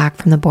episode of Back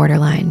from the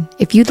Borderline.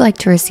 If you'd like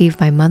to receive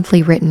my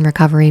monthly written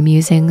recovery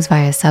musings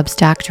via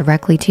Substack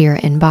directly to your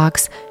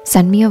inbox,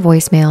 send me a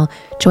voicemail,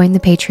 join the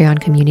Patreon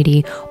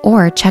community,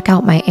 or check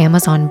out my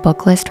Amazon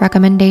book list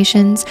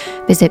recommendations.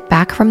 Visit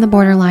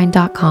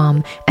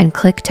backfromtheborderline.com and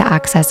click to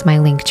access my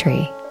link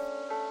tree.